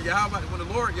 When the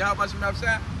Lord, Yahweh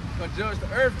Shah, gonna judge the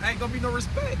earth, ain't gonna be no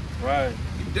respect. right.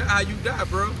 You die how you die,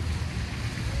 bro.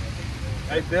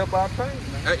 Hey, death by pain,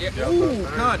 man. Ooh,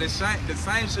 God, the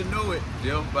same should know it.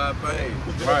 Death by pain.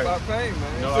 Death by pain,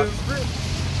 man. No, It's in the script.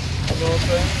 You know what I'm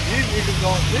saying? These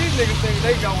niggas think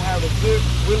they gonna have a good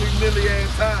willy-nilly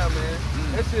ass time, man.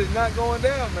 That shit's not going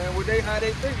down, man. How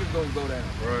they think it's gonna go down.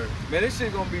 Right. Man, this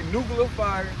shit gonna be nuclear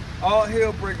fire, all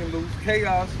hell breaking loose,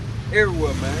 chaos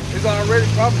everywhere, man. It's already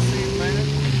prophecy, man.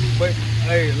 But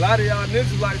hey, a lot of y'all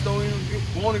niggas don't even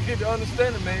want to get the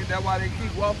understanding, man. That's why they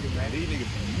keep walking, man. These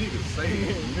niggas say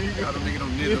y'all them niggas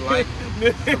don't niggas like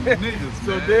some niggas,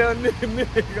 So man. damn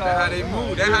niggas. That's how they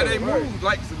move. That's how they move,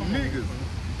 like some niggas.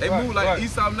 They move like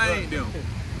Esau named them.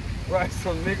 Right,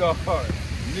 some nigga hard.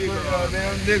 Nigga hard,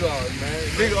 damn nigga hard, man.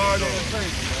 Nigga hard on the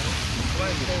face,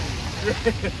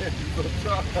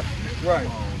 man. Right.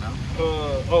 Come on now.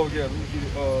 Let me get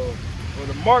it. For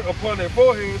the mark upon their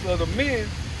foreheads of the men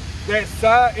that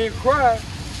sigh and cry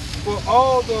for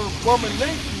all the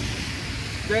abominations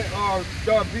that are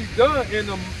be done in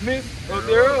the midst of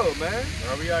thereof, man.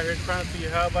 Are we out here trying to see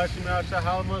how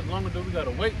how much longer do we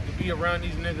gotta wait to be around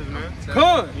these niggas, man?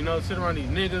 Come. Sit around these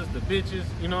niggas, the bitches,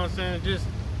 you know what I'm saying? Just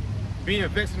being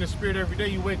vexed in the spirit every day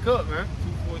you wake up, man.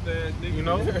 2/4 ass niggas. You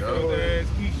know? 2/4 ass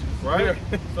quiches. Right?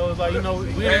 So it's like, We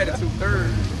had it 2/3.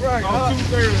 Right.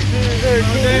 2/3.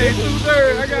 Hey,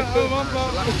 2/3. I got my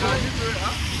fault.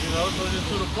 So just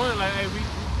to the point, like, hey, we, you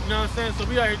know what I'm saying? So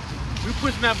we out here, we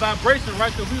pushing that vibration,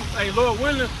 right? Cause Lord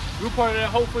willing, we're part of that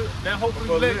hopefully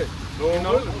lit. Lord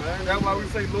willing, man. That's why we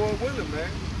say Lord willing, man.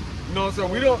 You know what I'm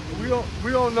saying? We don't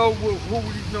know who we, you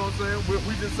know what I'm saying?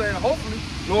 We just saying hopefully,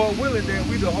 Lord willing, that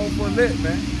we the hopeful lit,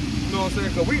 man. You know what I'm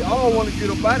saying? Cause we all want to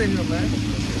get up out of here, man.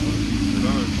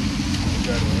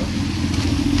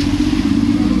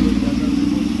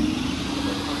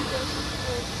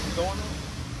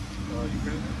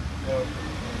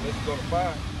 Let's go to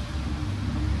 5.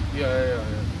 Yeah.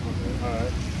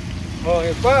 All right.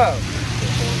 And 5.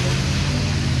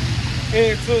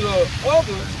 And to the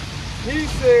others, he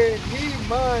said, ye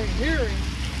mind hearing,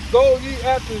 go ye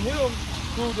after him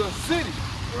through the city,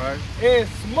 Right. and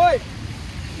smite.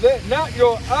 Let not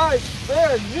your eyes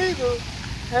spare, neither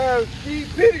have ye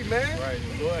pity, man. Right.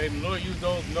 And the Lord used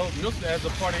those milks as a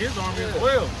part of his army as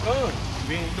well.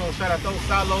 Being, shout out those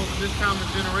silos in this time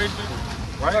of generation.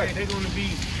 Right? They're gonna be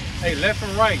left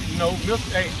and right, milk,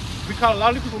 we call a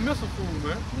lot of people missile food,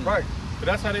 man. Right. But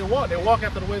that's how they walk. They walk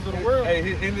after the ways of the world. Hey,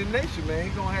 in the nation, man,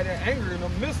 he gonna have that anger in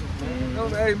them missiles, man. You know,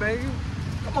 hey, man,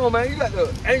 come on, man. You got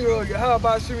the anger of your how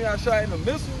about shimmy out shot in the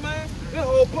missiles, man. This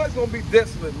whole place gonna be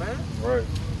desolate, man. Right.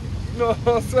 You know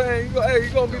what I'm saying? You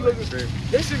gonna be looking.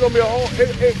 This shit gonna be a whole.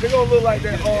 It gonna look like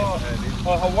that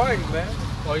Hawaii, man.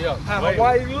 Oh yeah. How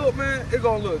Hawaii look, man, it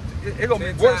gonna look. It gonna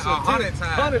be worse than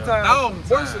 100 times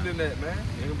worse than that, man.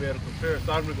 You gonna be able to compare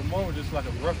Sodom and Gomorrah just like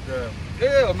a rough draft.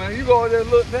 Yeah, man. You go over there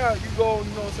look now. You go, you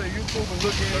know what I'm saying, YouTube and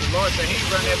look at it. The Lord said he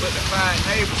run that but the 5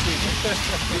 neighbor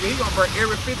cities. He gonna break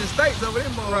every 50 states over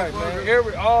them motherfuckers. Right,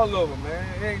 man. All of them,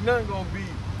 man. Ain't nothing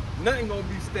gonna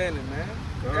be standing, man.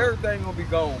 Everything gonna be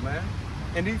gone, man.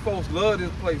 And these folks love this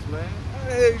place, man.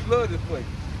 Hey, love this place.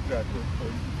 You got this.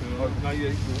 Now, yeah,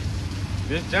 you good.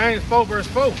 This James 4 verse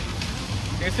 4.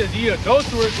 It says, ye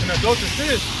adulterers and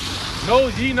adulteresses, know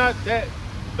ye not that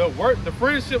the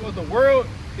friendship of the world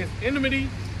is enmity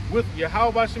with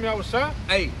Yahweh Shem Yahushua?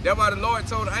 Hey, that's why the Lord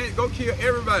told I ain't go kill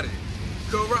everybody.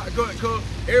 Cause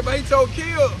everybody he told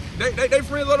kill, they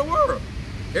friends of the world.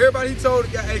 Everybody he told,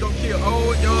 hey, go kill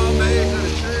old, young,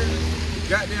 man,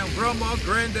 goddamn grandma,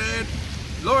 granddad.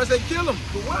 Lord said kill them.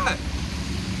 But why?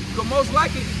 Because most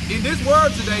likely, in this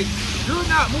world today, you're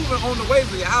not moving on the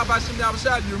ways of Yahweh Shem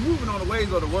Yahushua, you're moving on the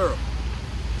ways of the world.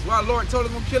 That's why the Lord told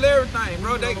them to kill everything,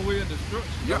 bro. On the way of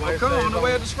destruction. Yeah, come on the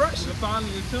way of destruction. They're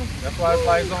finally the temple. That's why it's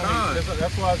like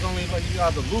that's why it's only like you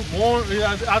either lukewarm,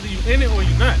 either you in it or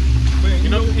you not. But you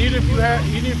know, even if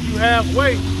you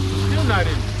halfway, you're still not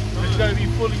in it. You gotta be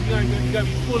fully, you gotta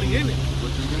be fully in it.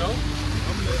 You know.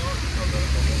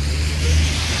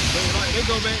 Like they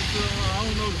go back to I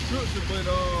don't know the scripture, but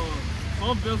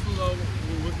some vessels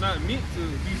was not meant to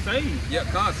be saved. Yep,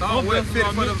 some were fit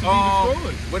for the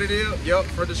what it is? Yep,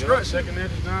 for destruction.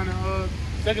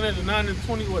 Second Ezra 9 and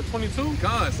 20, what 22?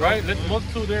 Right. Let the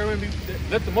multitude therein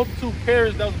let the multitude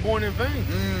perish that was born in vain.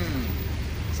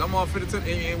 Someone fitted to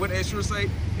and what Ezra say?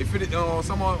 It fitted.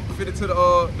 Someone fitted to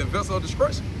the vessel of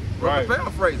destruction. Right.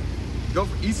 Paraphrasing. Go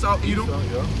for Esau, Edom.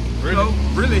 Yeah. You know,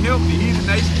 really help the heathen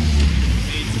nation.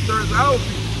 And 2/3 of our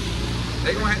people.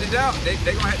 They gonna have to down. They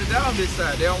gonna have to down this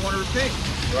side. They don't want to repent.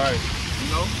 Right. You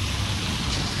know.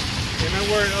 And that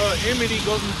word enmity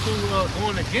goes into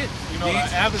going against. You know, like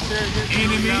adversary against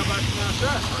enemy.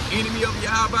 Enemy of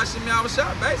Yahweh Shem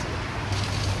Yahushua, basically.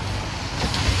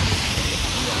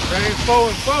 James 4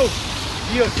 and 4.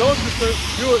 Ye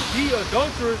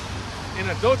adulterers and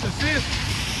adulteresses,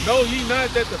 know ye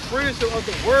not that the friendship of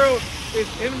the world is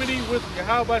enmity with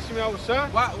Yahweh Shem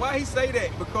Yahushua? Why he say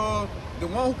that? Because the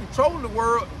one who controls the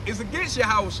world is against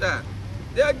Yahushua.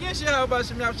 They're against Yahweh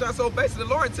Shem Yahushua. So basically, the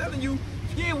Lord telling you,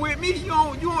 if you ain't with me, you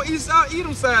on Esau,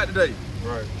 Edom side today.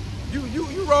 Right.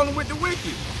 You rolling with the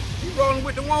wicked. You rolling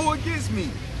with the one who against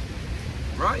me.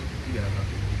 Right? Yeah.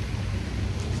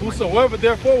 Whosoever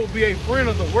therefore will be a friend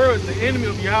of the world is the enemy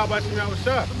of Yahweh Shem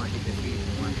Yahushua.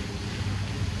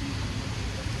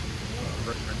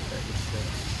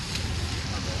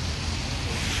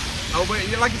 Oh,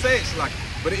 but like you said, it's like,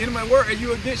 but the enemy of the world, are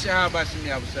you against Yahweh Shem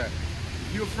Yahushua?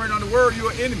 If you're a friend of the world,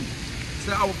 you're an enemy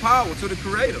to our power, to the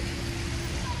Creator.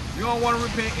 You don't want to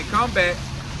repent and come back.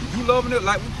 If you loving it,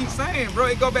 like we keep saying, bro,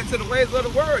 it go back to the ways of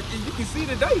the world. And you can see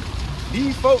today,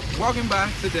 these folks walking by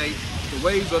today, the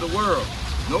ways of the world.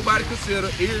 Nobody consider,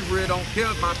 Israel don't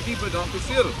care, my people don't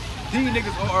consider. These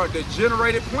niggas are a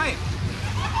degenerated plant.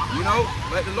 You know,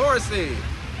 like the Lord said,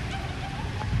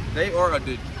 they are a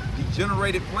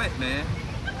degenerated plant, man.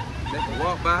 They can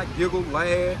walk by, giggle,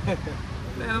 laugh.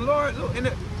 Man, the Lord, look,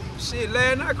 and shit,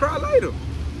 laugh not cry later.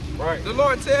 Right. The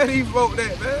Lord tell these folk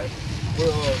that, man.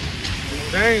 Well,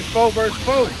 James 4 verse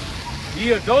 4.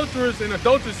 Ye adulterers and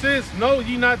adulteresses, know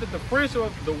ye not that the friendship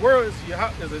of the world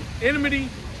is an enmity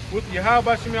with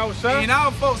Yahweh Shem Yahushua? And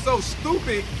our folks so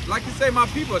stupid, like you say, my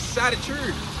people are shot at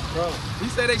children. Bro. He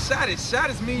said they shot it. Shot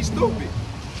it means stupid.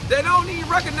 They don't even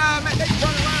recognize, man. They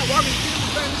run around walking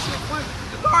kids, man, this shit funny.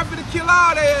 The Lord finna kill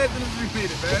all their ass in this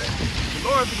repeated, man. The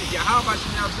Lord finna get, how about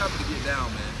you now to get down,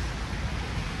 man?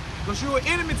 Because you're an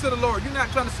enemy to the Lord. You're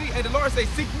not trying to see. Hey, the Lord say,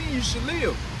 seek me, you should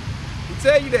live. He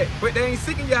tell you that, but they ain't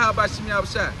seeking Yahweh Shem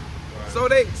Yahushua.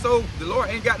 Right. So the Lord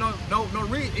ain't got no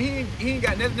reason. He ain't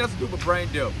got nothing else to do but brain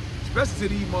death. Especially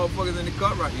to these motherfuckers in the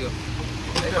cut right here.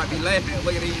 They might be laughing.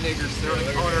 Look at these niggas. They're in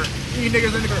the corner. These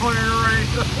niggas in the corner in the rain.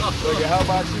 Look, how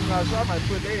about you not sure I might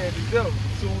put their head to death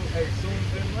soon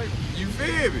then later. You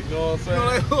feel me? You know what I'm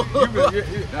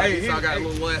saying? Hey, I got a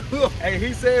little laugh. Hey,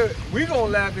 he said we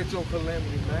gonna laugh at your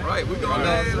calamity, man. Right, we gonna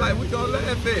laugh like we gonna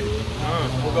laugh at it.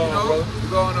 What's going on, bro? What's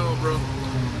going on, bro?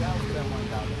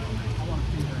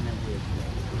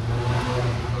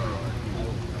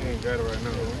 I ain't got it right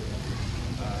now, bro.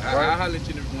 I'll holler at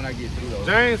you when I get through though.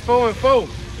 James 4:4.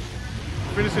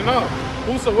 Finishing off.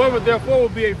 Whosoever therefore will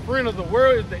be a friend of the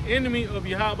world is the enemy of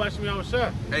Yahweh Shem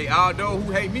Yahushua. Hey, all those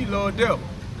who hate me, Lord devil.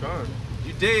 God.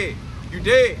 You dead. You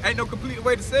dead. Ain't no complete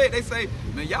way to say it. They say,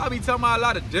 man, y'all be talking about a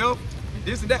lot of death,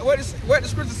 this and that. What the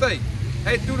scripture say?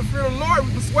 Hey, through the fear of the Lord,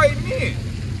 we persuade men.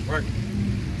 Right.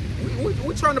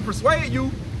 We trying to persuade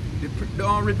you to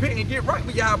repent and get right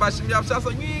with Yahweh Shem Yahushua. So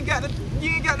you ain't got to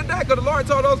die, because the Lord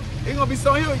told us it's gonna be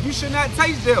so here you should not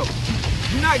taste death.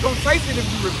 You're not gonna taste it if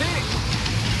you repent.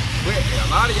 But a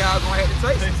lot of y'all gonna have to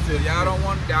taste it. Y'all don't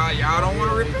want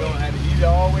to repent. You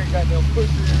always got them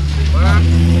pushing. Well,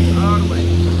 all the way.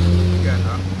 You got it.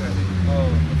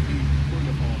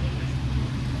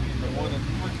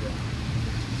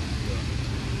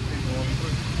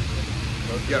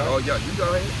 Yeah, you go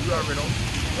ahead. You already know.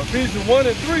 Ephesians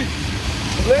 1:3.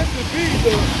 Blessed be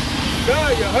the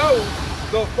God Yahweh,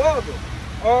 the Father,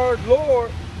 our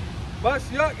Lord,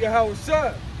 Mashiach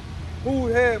Yahushua, who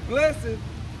had blessed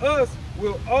us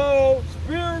with all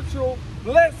spiritual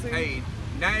blessings. Hey,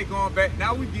 now you're going back.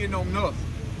 Now we getting on us.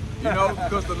 You know,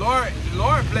 because the Lord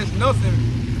blessed us and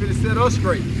finna set us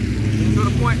straight. To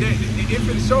the point that it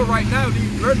finna show right now,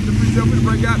 these verses the precept finna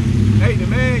break out. Hey, the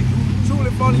man who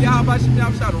truly follow Yahweh Shem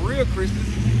Yahushua, the real Christians,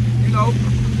 you know,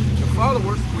 the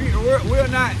followers, we're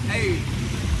not,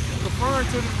 conformed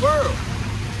to the world.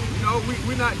 You know,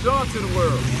 we're not joined to the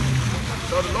world.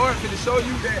 So the Lord finna show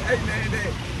you that, hey man,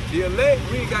 that the elect,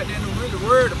 we ain't got nothing to really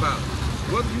worried about.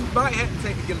 Whether you might have to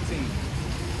take the guillotine.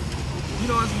 You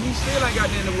know, we still ain't got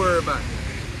nothing to worry about.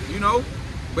 You know?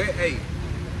 But hey,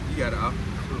 you gotta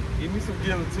Give me some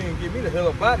guillotine. Get me the hell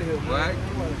up out of here, man.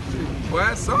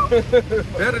 Why so?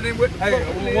 Better than what the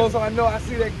Hey, once I know I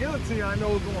see that guillotine, I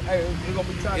know it's gonna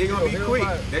be time. It's gonna be quick.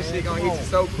 That shit gonna hit you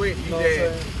so quick. You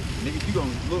dead. Nigga, you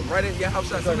gonna look right at your house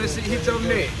shot. Some of that shit hit your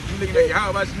neck. You looking at your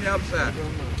house about your house shot.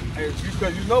 Hey,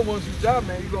 because you know once you die,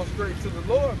 man, you go straight to the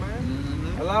Lord,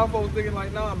 man. A lot of folks thinking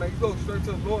like, nah, man, you go straight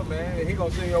to the Lord, man, and he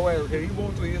gonna send your ass. If he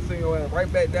wants to, he'll send your ass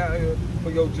right back down here for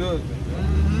your judgment.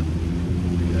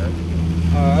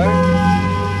 Alright.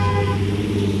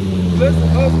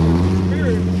 Blessing us with the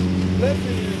Spirit, blessing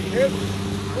in every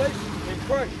place in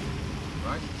Christ.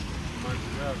 Right?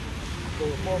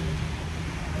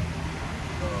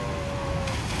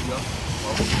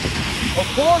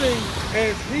 According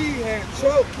as he had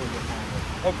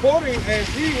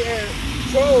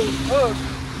chose us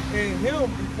in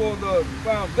him before the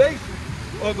foundation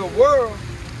of the world,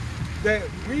 that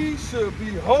we should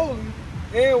be holy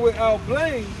and without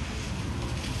blame,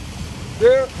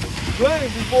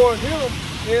 before him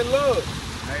in love.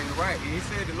 Hey, right. And he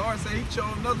said, the Lord said he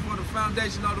chose us for the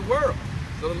foundation of the world.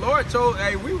 So the Lord chose,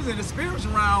 hey, we was in the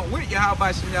spiritual realm with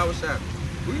Yahweh Shem Yahushua.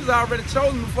 We was already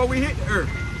chosen before we hit the earth.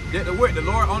 That the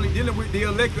Lord only dealing with the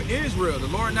elect of Israel. The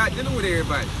Lord not dealing with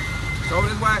everybody. So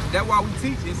that's why we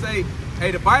teach and say, hey,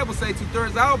 the Bible say 2/3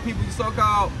 of our people,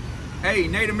 so-called, hey,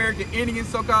 Native American Indians,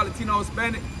 so-called Latino,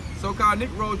 Hispanic, so-called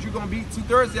Negroes, you're gonna be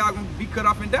 2/3 of y'all gonna be cut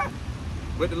off and die.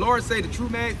 But the Lord say the true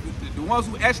man, the ones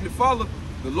who actually follow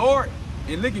the Lord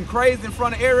and looking crazy in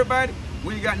front of everybody,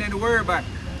 we ain't got nothing to worry about.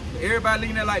 Everybody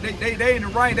looking at like they in the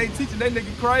right, they teaching, they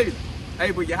looking crazy.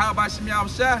 Hey, but Yahweh Shem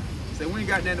Yahushua say we ain't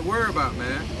got nothing to worry about,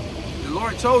 man. The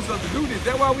Lord chose us to do this.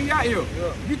 That's why we out here.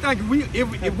 Yeah. You think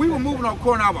if we were moving on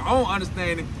according to our own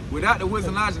understanding, without the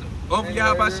wisdom knowledge of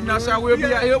Yahweh Shem Yahushua, we'll be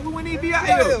out here. We wouldn't even be out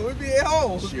here. We'd be at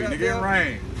home. Shit, nigga, it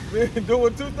rain. We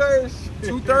doing 2/3 shit.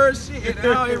 2/3 shit, and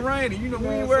now it raining. You know, we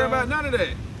ain't worried about none of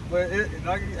that. But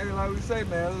like we say,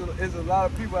 man, there's a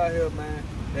lot of people out here, man,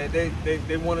 that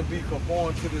they want to be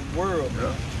conformed to this world. Yeah. You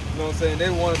know what I'm saying? They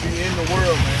want to be in the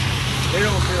world, man. They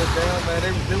don't feel down, man.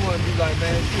 They want to be like,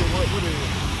 man, shit, what is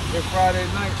it? It's Friday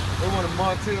night. They want to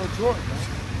Montel Jordan, man.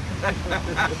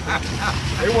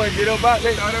 They want to get up out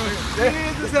there.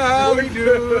 This is how we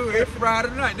do. It's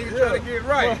Friday night. Niggas try to get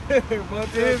right.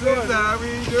 This is how we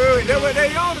do it. That's what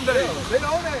they on today. They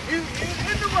on that in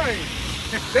the rain.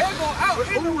 They're going out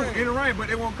in the rain. In the rain, but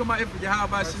they won't come out here for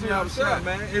Yahweh Shem Yahushua,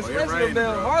 man. Especially them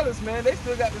damn harlots, man. They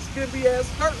still got the skimpy ass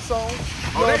skirts on. You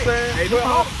know what I'm saying? Hey, them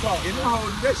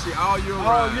hoes that shit all year round.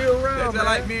 All year round, that's man.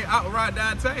 Like me out ride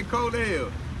downtown, cold as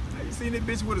hell. You seen this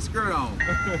bitch with a skirt on.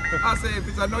 I said,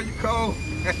 bitch, I know you cold.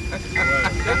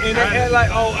 And they act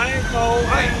like, oh, I ain't cold.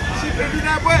 She been be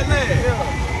that wet leg.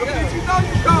 Bitch, you know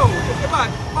you cold. It's about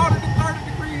more than 30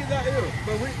 degrees out here.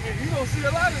 But you don't see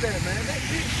a lot of that, man.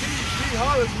 These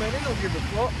harlots, man, they don't give a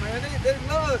fuck, man. They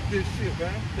love this shit,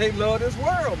 man. They love this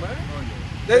world, man.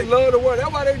 They love the world.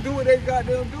 That's why they do what they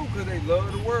goddamn do, because they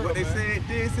love the world. But they said,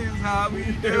 this is how we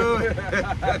do it.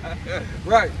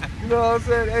 Right. You know what I'm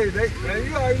saying? Hey, man,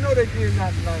 you already know they getting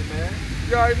out tonight, man.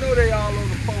 You already know they all on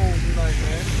the pole tonight,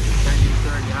 man. Can't even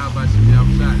serve you. How about you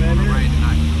outside on the rain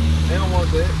tonight? They don't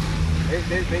want that.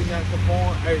 They not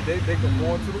conform. Hey, they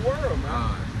conform to the world,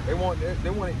 man. They want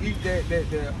to eat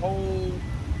that whole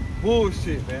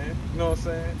bullshit, man. You know what I'm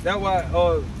saying? That's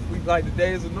why we like the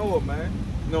days of Noah, man.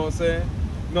 You know what I'm saying?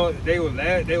 You know, they were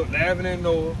laughing at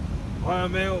Noah. Oh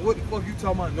man, what the fuck you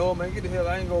talking about, Noah, man? Get the hell,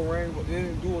 I ain't gonna rain, but they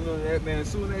ain't doing none of that, man. As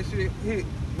soon as that shit hit,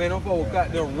 man, them folks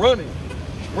got them running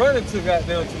to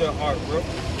goddamn to their ark, bro.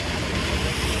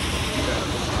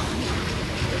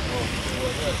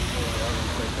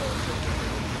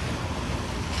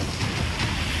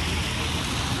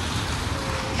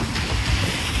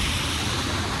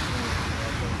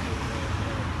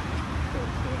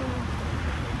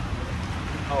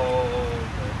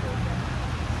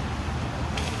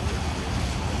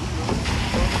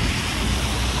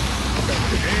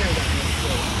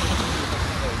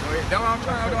 That's what I'm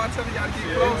trying to do. I'm telling y'all to get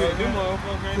closer.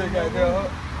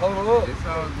 Hold on up. It's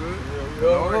all good. Yeah,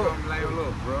 Lord gonna label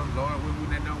up, bro. Lord, we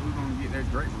gonna get that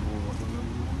great reward.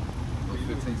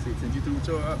 15, 16. You through with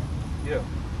your up? Yeah.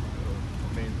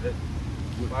 I mean, that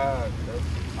 5.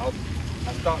 I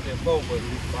stopped at 4, but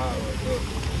it's 5 right there.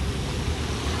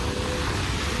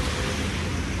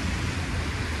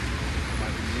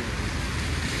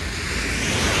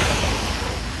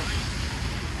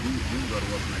 We go to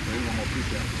work like that. We want more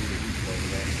people out to do the week over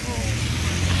that.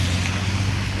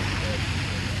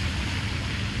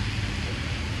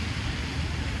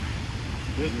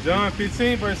 This is John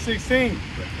 15, verse 16.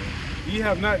 Ye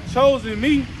have not chosen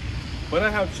me, but I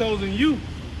have chosen you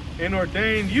and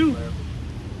ordained you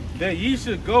that ye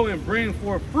should go and bring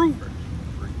forth fruit.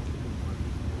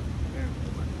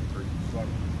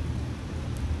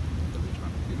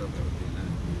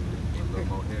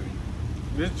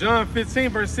 This is John 15,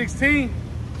 verse 16.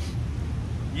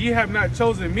 Ye have not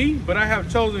chosen me, but I have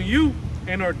chosen you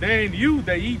and ordained you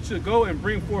that ye should go and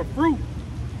bring forth fruit.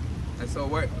 And so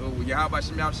what? How about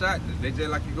Shem Shot? They just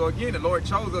like you go again. The Lord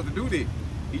chose us to do this.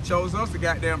 He chose us to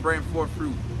goddamn bring forth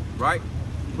fruit, right?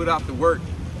 Put out the work.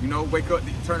 You know, wake up,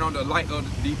 turn on the light of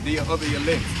the other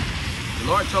elect. The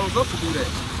Lord chose us to do that,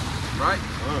 right?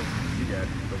 You got it.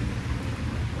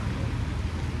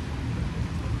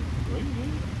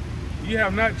 You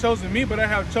have not chosen me, but I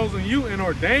have chosen you and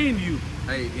ordained you.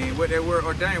 Hey, and what that word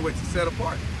ordained was to set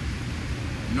apart.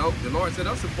 You know, the Lord set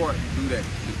us apart to do that,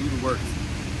 to do the works.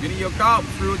 Getting your call,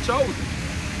 you were chosen.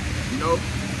 You know?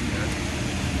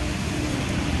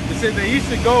 It said that you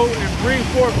should go and bring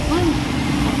forth fruit,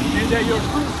 and that your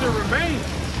fruit should remain.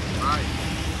 Right.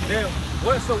 That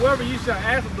whatsoever you shall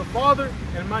ask of the Father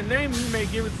in my name, he may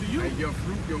give it to you. Hey, your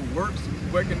fruit, your works,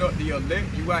 waking up the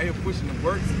elect, you out here pushing the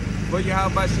works. But you how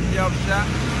about y'all shot?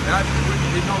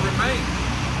 It don't remain.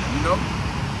 You know?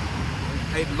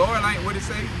 Hey, the Lord ain't what it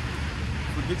say.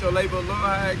 Forget your labor of Lord,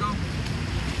 how it go?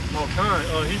 More kind.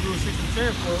 Hebrews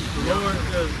 6:10 for the Lord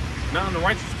not on the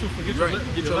righteous to forget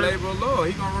your labor of Lord.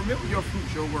 He gonna remember your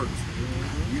fruits, your works.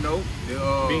 You know?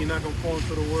 Being not conformed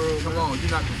to the world. Come on,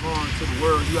 you're not conformed to the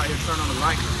world. You out here turn on the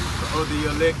light, the other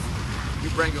elect. You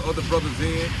bring your other brothers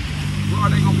in. Where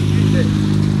are they gonna forget that?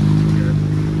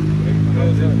 I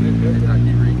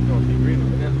keep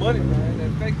reading. That money, man,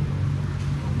 that fake. I'm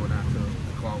gonna go down to the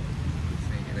clock.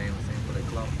 Sing it ain't sing for that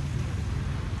clock.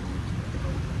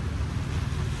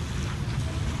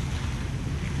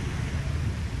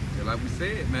 Yeah, like we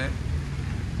said, man.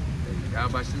 How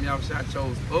about y'all shot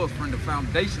chose us from the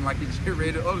foundation, like he just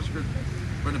read the other scripture.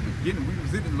 From the beginning, we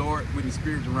was in the Lord with the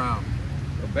spirits around.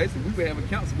 So basically, we were having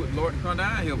counsel with the Lord to come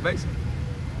down here, basically.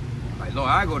 Like, Lord,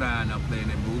 I go down now playing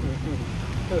that movie.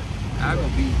 I gonna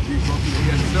be go through the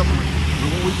hell separate.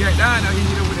 But when we got down there, he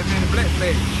hit up with that man in black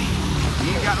flag. He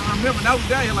ain't got to remember. Now we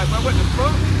down here like, what the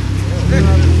fuck? What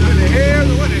the hell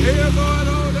going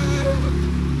on down here?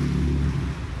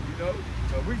 You know?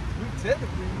 So we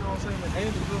technically, you know what I'm saying, the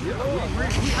angels of the Yeah, Lord.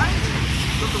 we angels.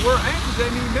 Because the word angels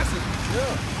ain't even messengers.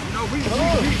 Yeah. You know, we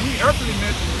earthly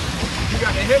messengers. We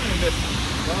got the heavenly messengers.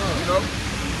 You know?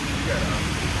 We got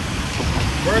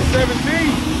Verse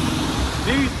 17.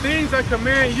 These things I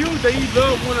command you, that ye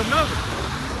love one another.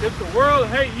 If the world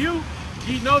hate you,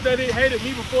 ye know that it hated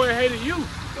me before it hated you.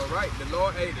 So right, the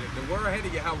Lord hated it. The world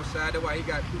hated Yahweh side, that's why he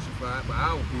got crucified. But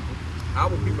our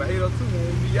people hate us too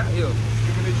when we be out here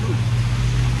speaking the truth.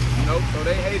 You know, so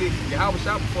they hated Yahweh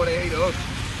side before they hated us.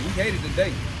 We hated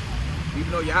today. Even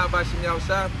though Yahweh Shem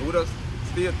Yahushua with us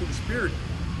still through the Spirit,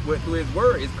 through his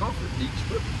word, his comfort, each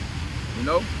scripture. You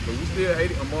know, but we still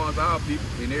hate it amongst our people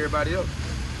and everybody else.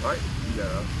 Right?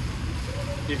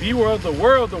 If ye were of the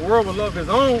world would love his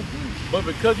own. But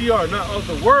because ye are not of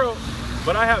the world,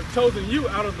 but I have chosen you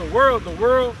out of the world,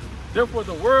 therefore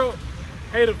the world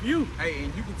hate of you. Hey,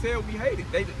 and you can tell we hate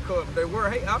it. They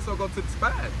word hate also go to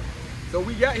despise. So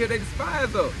we got here, they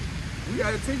despise us. We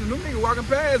got to teach them niggas walking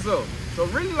past us. So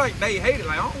really, like, they hate it.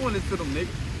 Like, I don't want to listen to them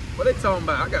niggas. What they talking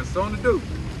about? I got something to do.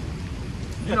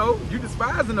 You know, you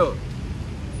despising us.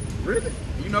 Really?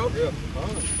 You know? Yeah.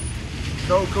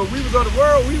 So, cause we was on the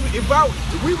world,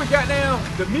 if we were goddamn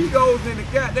the Migos and the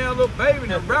goddamn little baby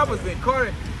and the rappers and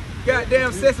Carter,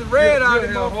 goddamn Session Red out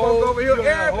there, motherfuckers over here. The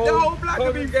whole block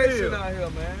would be filled. Out here,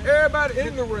 man. Everybody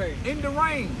In the rain. In the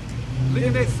rain.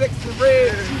 Looking at Sexy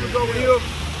Red, she was over here.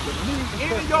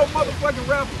 Any of your motherfucking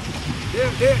rappers,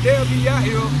 they'll be out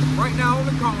here right now on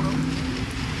the corner,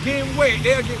 getting wet.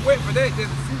 They'll get wet for that just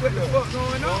to see what the fuck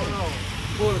going on.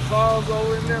 Pull the cars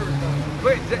over and everything.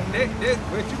 But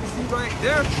what you can see right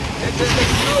there, that just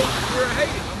lets you know you're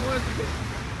hated. I'm one to this.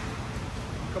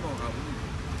 Come on,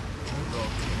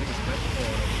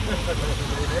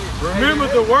 Remember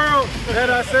the world that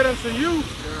I said unto you,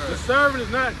 the servant is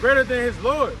not greater than his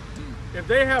Lord. If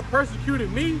they have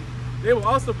persecuted me, they will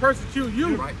also persecute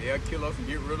you. Right, they'll kill us and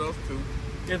get rid of us too.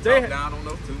 If they down on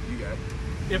us too, you got it.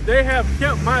 If they have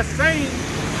kept my saying,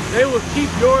 they will keep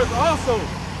yours also.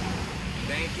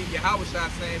 They ain't keep your house shot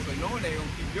saying, so knowing they gonna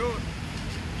keep yours.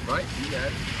 Right, you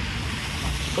got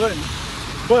it.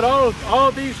 But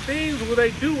all these things will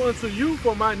they do unto you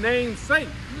for my name's sake,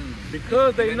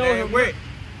 because they know him.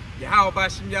 How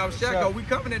about Shimmy, we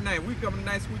coming at night. We coming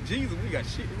tonight with Jesus. We got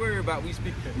shit to worry about. We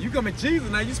speak. You come at Jesus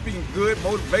now. You speaking good,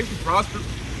 motivation, prosperous.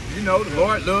 You know the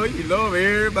Lord love you. He love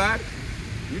everybody.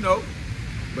 You know,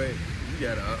 but you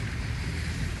gotta.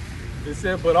 It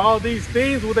said, but all these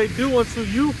things will they do unto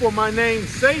you for my name's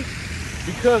sake,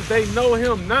 because they know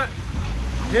him not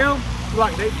him,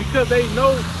 because they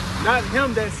know not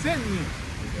him that sent me.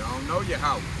 They don't know your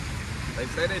house. They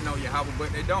say they know Yahweh,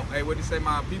 but they don't. Hey, what they say,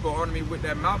 my people honor me with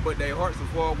their mouth, but their hearts are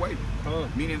far away.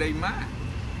 Meaning they mind.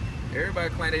 Everybody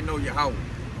claim they know Yahweh,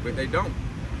 but they don't.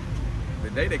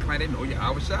 But they claim they know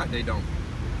Yahweh shot, they don't.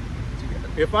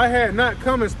 If I had not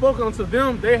come and spoken unto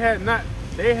them, they had not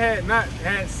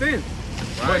had sin.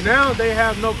 Right. But now they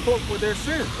have no cloak for their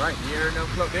sin. Right, there ain't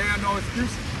no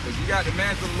excuses. Because you got the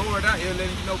man of the Lord out here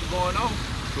letting you know what's going on.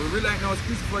 So it really ain't no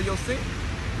excuses for your sin.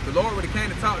 The Lord would have came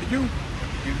to talk to you.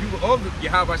 If you were over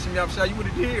Yahweh Hashem Yahushua, you would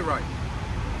have did right.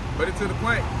 But it's to the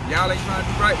point, y'all ain't trying to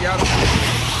do right, y'all don't do it.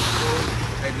 So,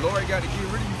 hey, the Lord got to get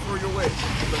rid of you for your way.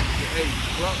 So, hey,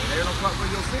 there ain't no clock for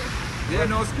your sin. There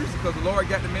ain't no excuse because the Lord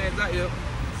got the man out here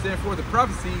sending forth the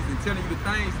prophecies and telling you the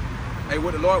things, hey,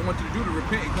 what the Lord wants you to do to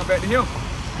repent and come back to him.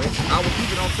 But our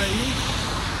people don't say he.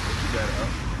 You got it,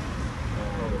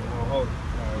 Hold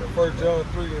it. 1 John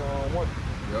 3 and 1.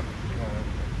 Yep.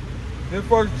 In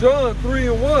 1 John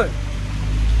 3 and 1.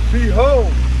 Behold,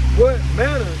 what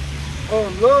manner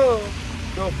of love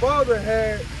the Father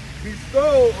had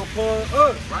bestowed upon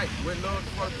us. Right, what love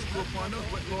the Father bestowed upon us,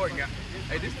 what Lord got.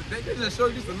 Hey, this just show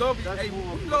you this the love. Hey,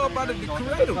 we love about the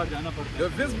Creator. The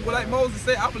visible, like Moses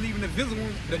said, I believe in the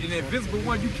invisible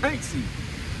one you can't see.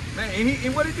 Man,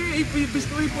 and what he did, he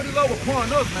put his love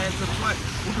upon us, man, to the point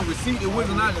we can receive the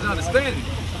wisdom, knowledge, and understanding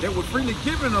that was freely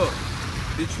given us.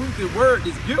 The truth, the word,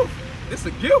 this gift. It's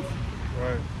a gift.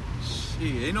 Right.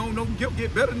 Shit, ain't no gift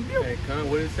get better than gift. Hey, kind of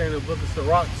what it say in the book of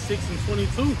Sirach 6 and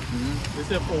 22. It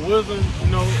said, for wisdom, you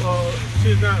know,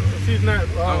 she's not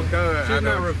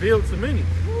revealed to many.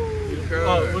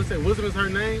 What it say? Wisdom is her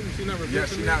name. She's not revealed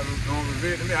to me. Yeah, she's not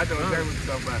revealed to me. I don't know what you're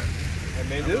talking about. I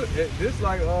mean, this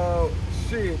like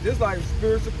this like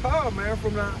spiritual power, man,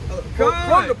 from the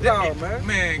power, man.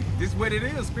 Man, this what it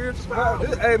is, spiritual power.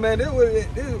 Hey, man,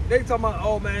 they talking about,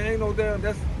 oh man, ain't no damn,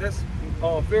 that's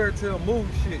fairy tale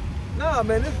movie shit. Nah,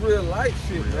 man, this real life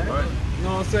shit, man. Right. You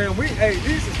know what I'm saying?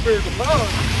 These are spiritual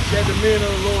powers that the men of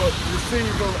the Lord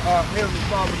receive from our Heavenly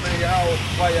Father, man,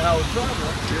 Yahweh Son,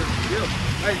 man.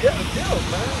 Hey, yeah,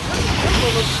 man.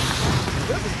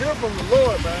 This is gift from the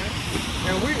Lord, man.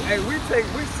 And we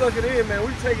suck it in, man.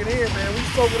 We take it in, man. We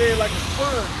soak it in like a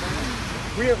sponge, man.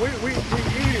 We eat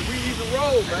it. We eat the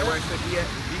roll, man. That's why I said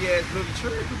he has little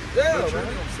children. Yeah, little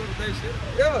man. children shit.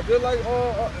 Yeah, they're like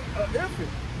infant.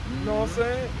 You know what I'm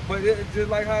saying? But it's just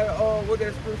like how with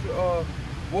that spiritual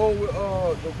war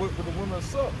with the women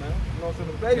suck, man. You know what I'm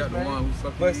saying? The babies, man.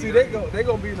 But see, they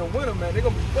gonna be in the winter, man. They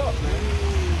gonna be fucked, man.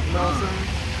 You know what I'm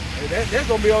saying? That's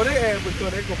gonna be on their ass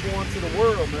because they conform to the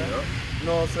world, man. Yep. You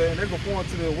know what I'm saying? They conform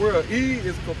to the world. Eve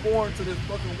is conformed to this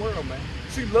fucking world, man.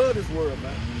 She love this world,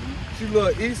 man. She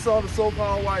love Esau, the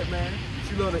so-called white man.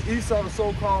 She love the Esau, the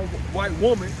so-called white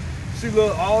woman. She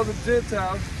love all the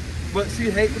Gentiles, but she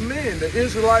hate the men, the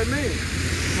Israelite men. You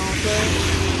know what I'm saying?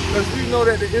 Because we know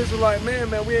that the Israelite man,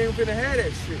 we ain't finna have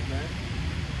that shit, man.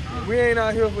 We ain't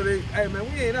out here for these. Hey man,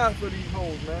 we ain't out for these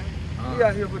hoes, man. We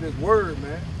out here for this word,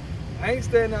 man. I ain't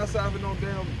standing outside for no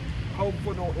damn hope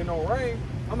for no rain.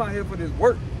 I'm out here for this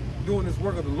work, doing this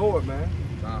work of the Lord, man.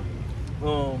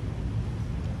 Let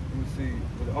me see.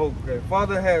 Okay,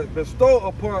 Father has bestowed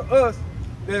upon us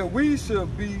that we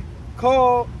should be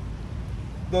called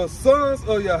the sons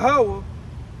of Yahweh.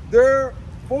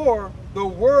 Therefore, the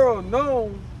world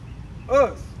knows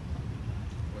us.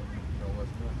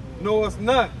 Know us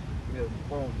not. Yeah,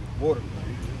 water.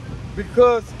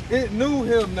 Because it knew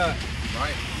him not.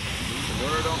 Right. The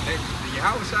word on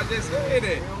Yahweh shot just said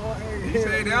that. He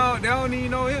said they don't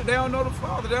even know him. They don't know the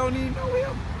Father. They don't even know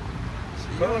him.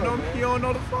 You don't know me, you don't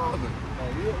know the Father.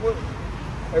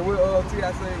 Hey, what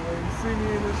T.I. say, when you see me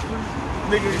in the street,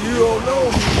 nigga, you don't know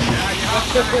me.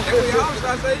 That's what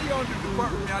I say, you don't do the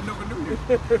part with me, I never knew you.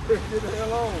 Get the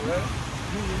hell on, man.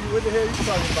 What the hell you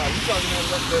talking about? You talking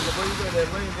that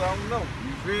lane, I don't know.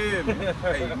 You feel me?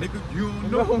 Hey, nigga, you don't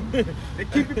know me. They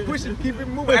keep it pushing, keep it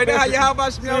moving. Hey, that's how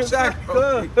about me on shot?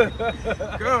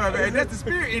 God, man, that's the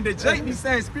spirit. And the Jake be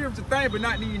saying spiritual thing, but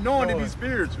not even knowing to be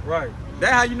spiritual. Right.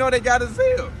 That's how you know they got a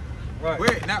zeal. Right.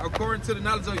 Wait, now according to the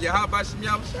knowledge of Yahweh Shem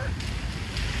Yahushua.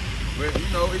 Well, you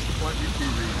know, it's the point you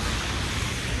keep reading.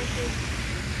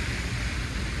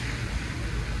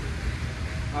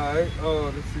 Alright,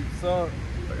 let's see, son.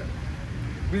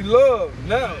 Beloved,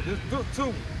 now, this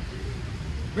two.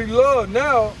 Beloved,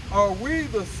 now are we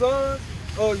the sons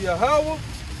of Yahweh?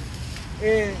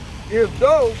 And if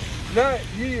though not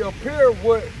ye appear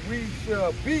what we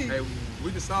shall be. Hey,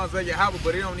 we the sons of Yahweh,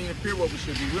 but it don't even appear what we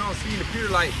should be. We don't see it appear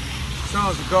like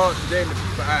sons of God today in the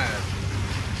people's eyes.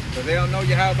 Because they don't know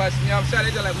Yahweh Shem Yahushua.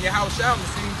 They just like when Yahweh was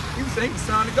seen, he was saying he was the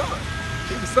son of God.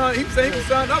 He was saying he was the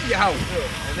son of Yahweh.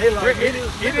 And they like, it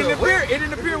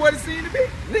didn't appear what it seemed to be.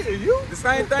 Nigga, you? The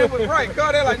same thing with right.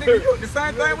 God, they like, nigga, you. The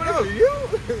same thing with us. You?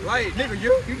 Like, nigga,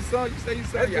 you the son, you say you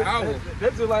son of Yahweh.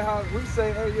 That's just like how we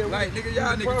say, hey, yeah, like, nigga,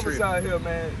 y'all nigga tripping out here,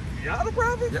 man. Y'all the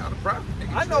prophet? Y'all the prophet,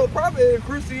 nigga. I know a prophet in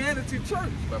Christianity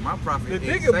church. But my prophet the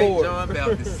is St. John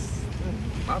Baptist.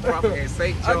 My prophet is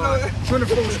St. John.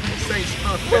 24th Street St.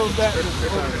 John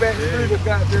Baptist. Back street of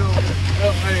goddamn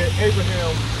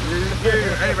Abraham.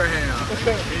 Yeah, Abraham.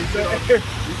 He's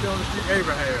on the street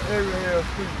Abraham. Abraham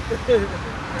Street.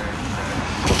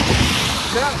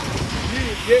 Now,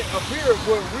 yet appear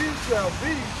what we shall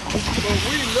be, but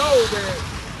we know that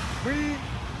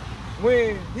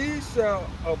when he shall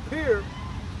appear,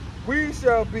 we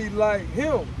shall be like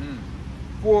him,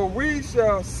 for we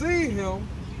shall see him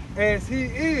as he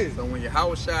is. So when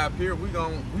Yahushua appear, we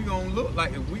gonna look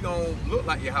like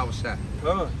Yahushua.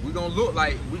 We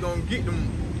gonna get them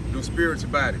spiritual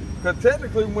body. Cause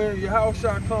technically, when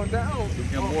Yahushua come down,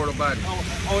 immortal body,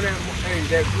 on that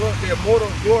mortal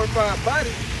glorified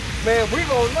body, man, we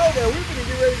gonna know that we gonna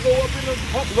get ready to go up in the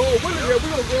Lord willing that we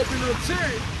gonna go up in the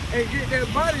chariot and get that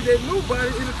body, that new body,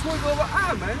 in the twinkle of an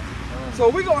eye, man. So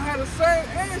we gonna have the same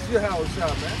as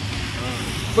Yahushua, man.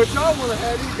 But y'all wanna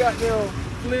have these goddamn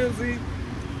flimsy,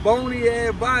 bony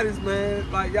ass bodies, man.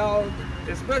 Like y'all,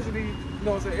 especially, you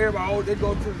know what I'm saying, everybody, they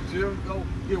go to the gym, go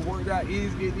get worked out,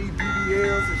 easy, get these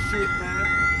BBLs and shit, man.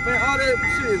 Man, all that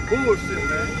shit is bullshit,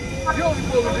 man. You only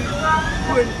supposed to be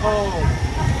putting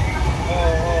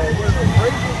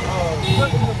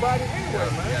in the body anyway,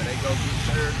 man. Yeah, they go get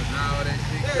served and all that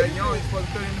shit. Yeah, you only supposed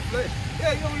to cut in the flesh.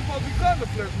 Yeah, you only supposed to be cutting the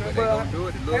flesh, man. But they gonna do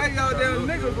it. Hey, y'all damn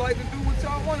niggas like to do what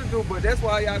y'all want to do, but that's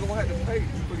why y'all gonna have to pay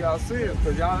for y'all sins,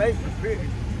 because y'all ain't prepared.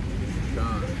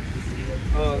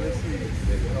 Let's see.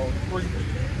 Three.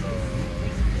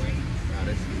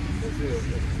 That's it.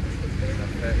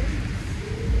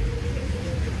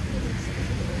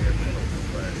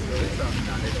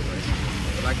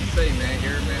 But like you say, man,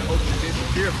 every man hopes to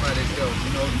purify themselves,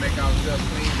 you know, to make ourselves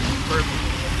clean and be perfect,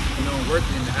 you know,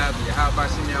 working in the eyes of Yahweh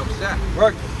Shem Yahushua.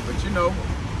 Right. But you know,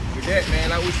 with that, man,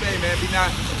 like we say, man, be not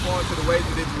conformed to the ways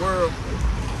of this world,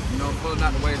 you know, follow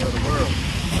not the ways of the world,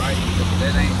 right? Because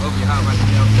that ain't of Yahweh Shem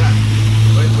Yahushua.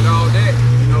 But with all that,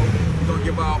 you know, we're gonna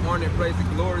give our honor and praise and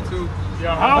glory to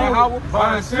Yahweh,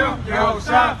 by Hashem,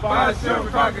 Yahushua, by Hashem,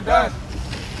 Rakadash.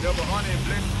 Double honor and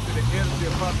blessings to the elders, the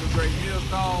apostle, great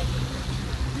millstone.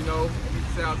 You know, we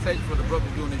salutation for the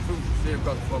brothers doing their food, sincere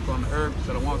because the folk on the herb,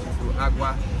 so the ones who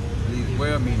agua, leaves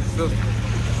well, meaning sister.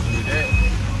 With that,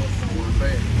 I want to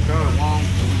say, we're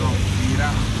gonna feed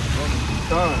out.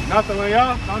 Nothing on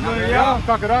y'all.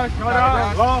 Kakadash.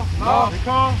 Law.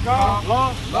 Nicole.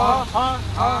 Law. Ha.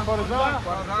 Kodazah.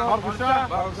 Babakusha.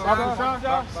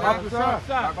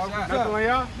 Nothing on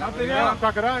y'all.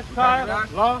 Kakadash.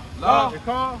 Law.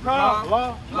 Nicole.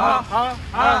 Law. Ha.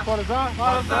 Kodazah.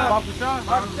 Babakusha.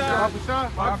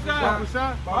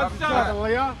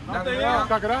 Nothing on y'all.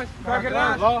 Kakadash.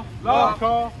 Law.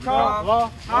 Nicole. Law.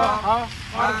 Ha.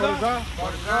 Kodazah.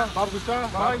 Babakusha.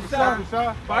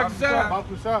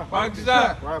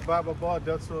 Right, Bible ball,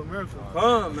 death to a miracle.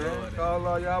 Come, man. Call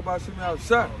all y'all about shooting out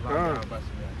shot.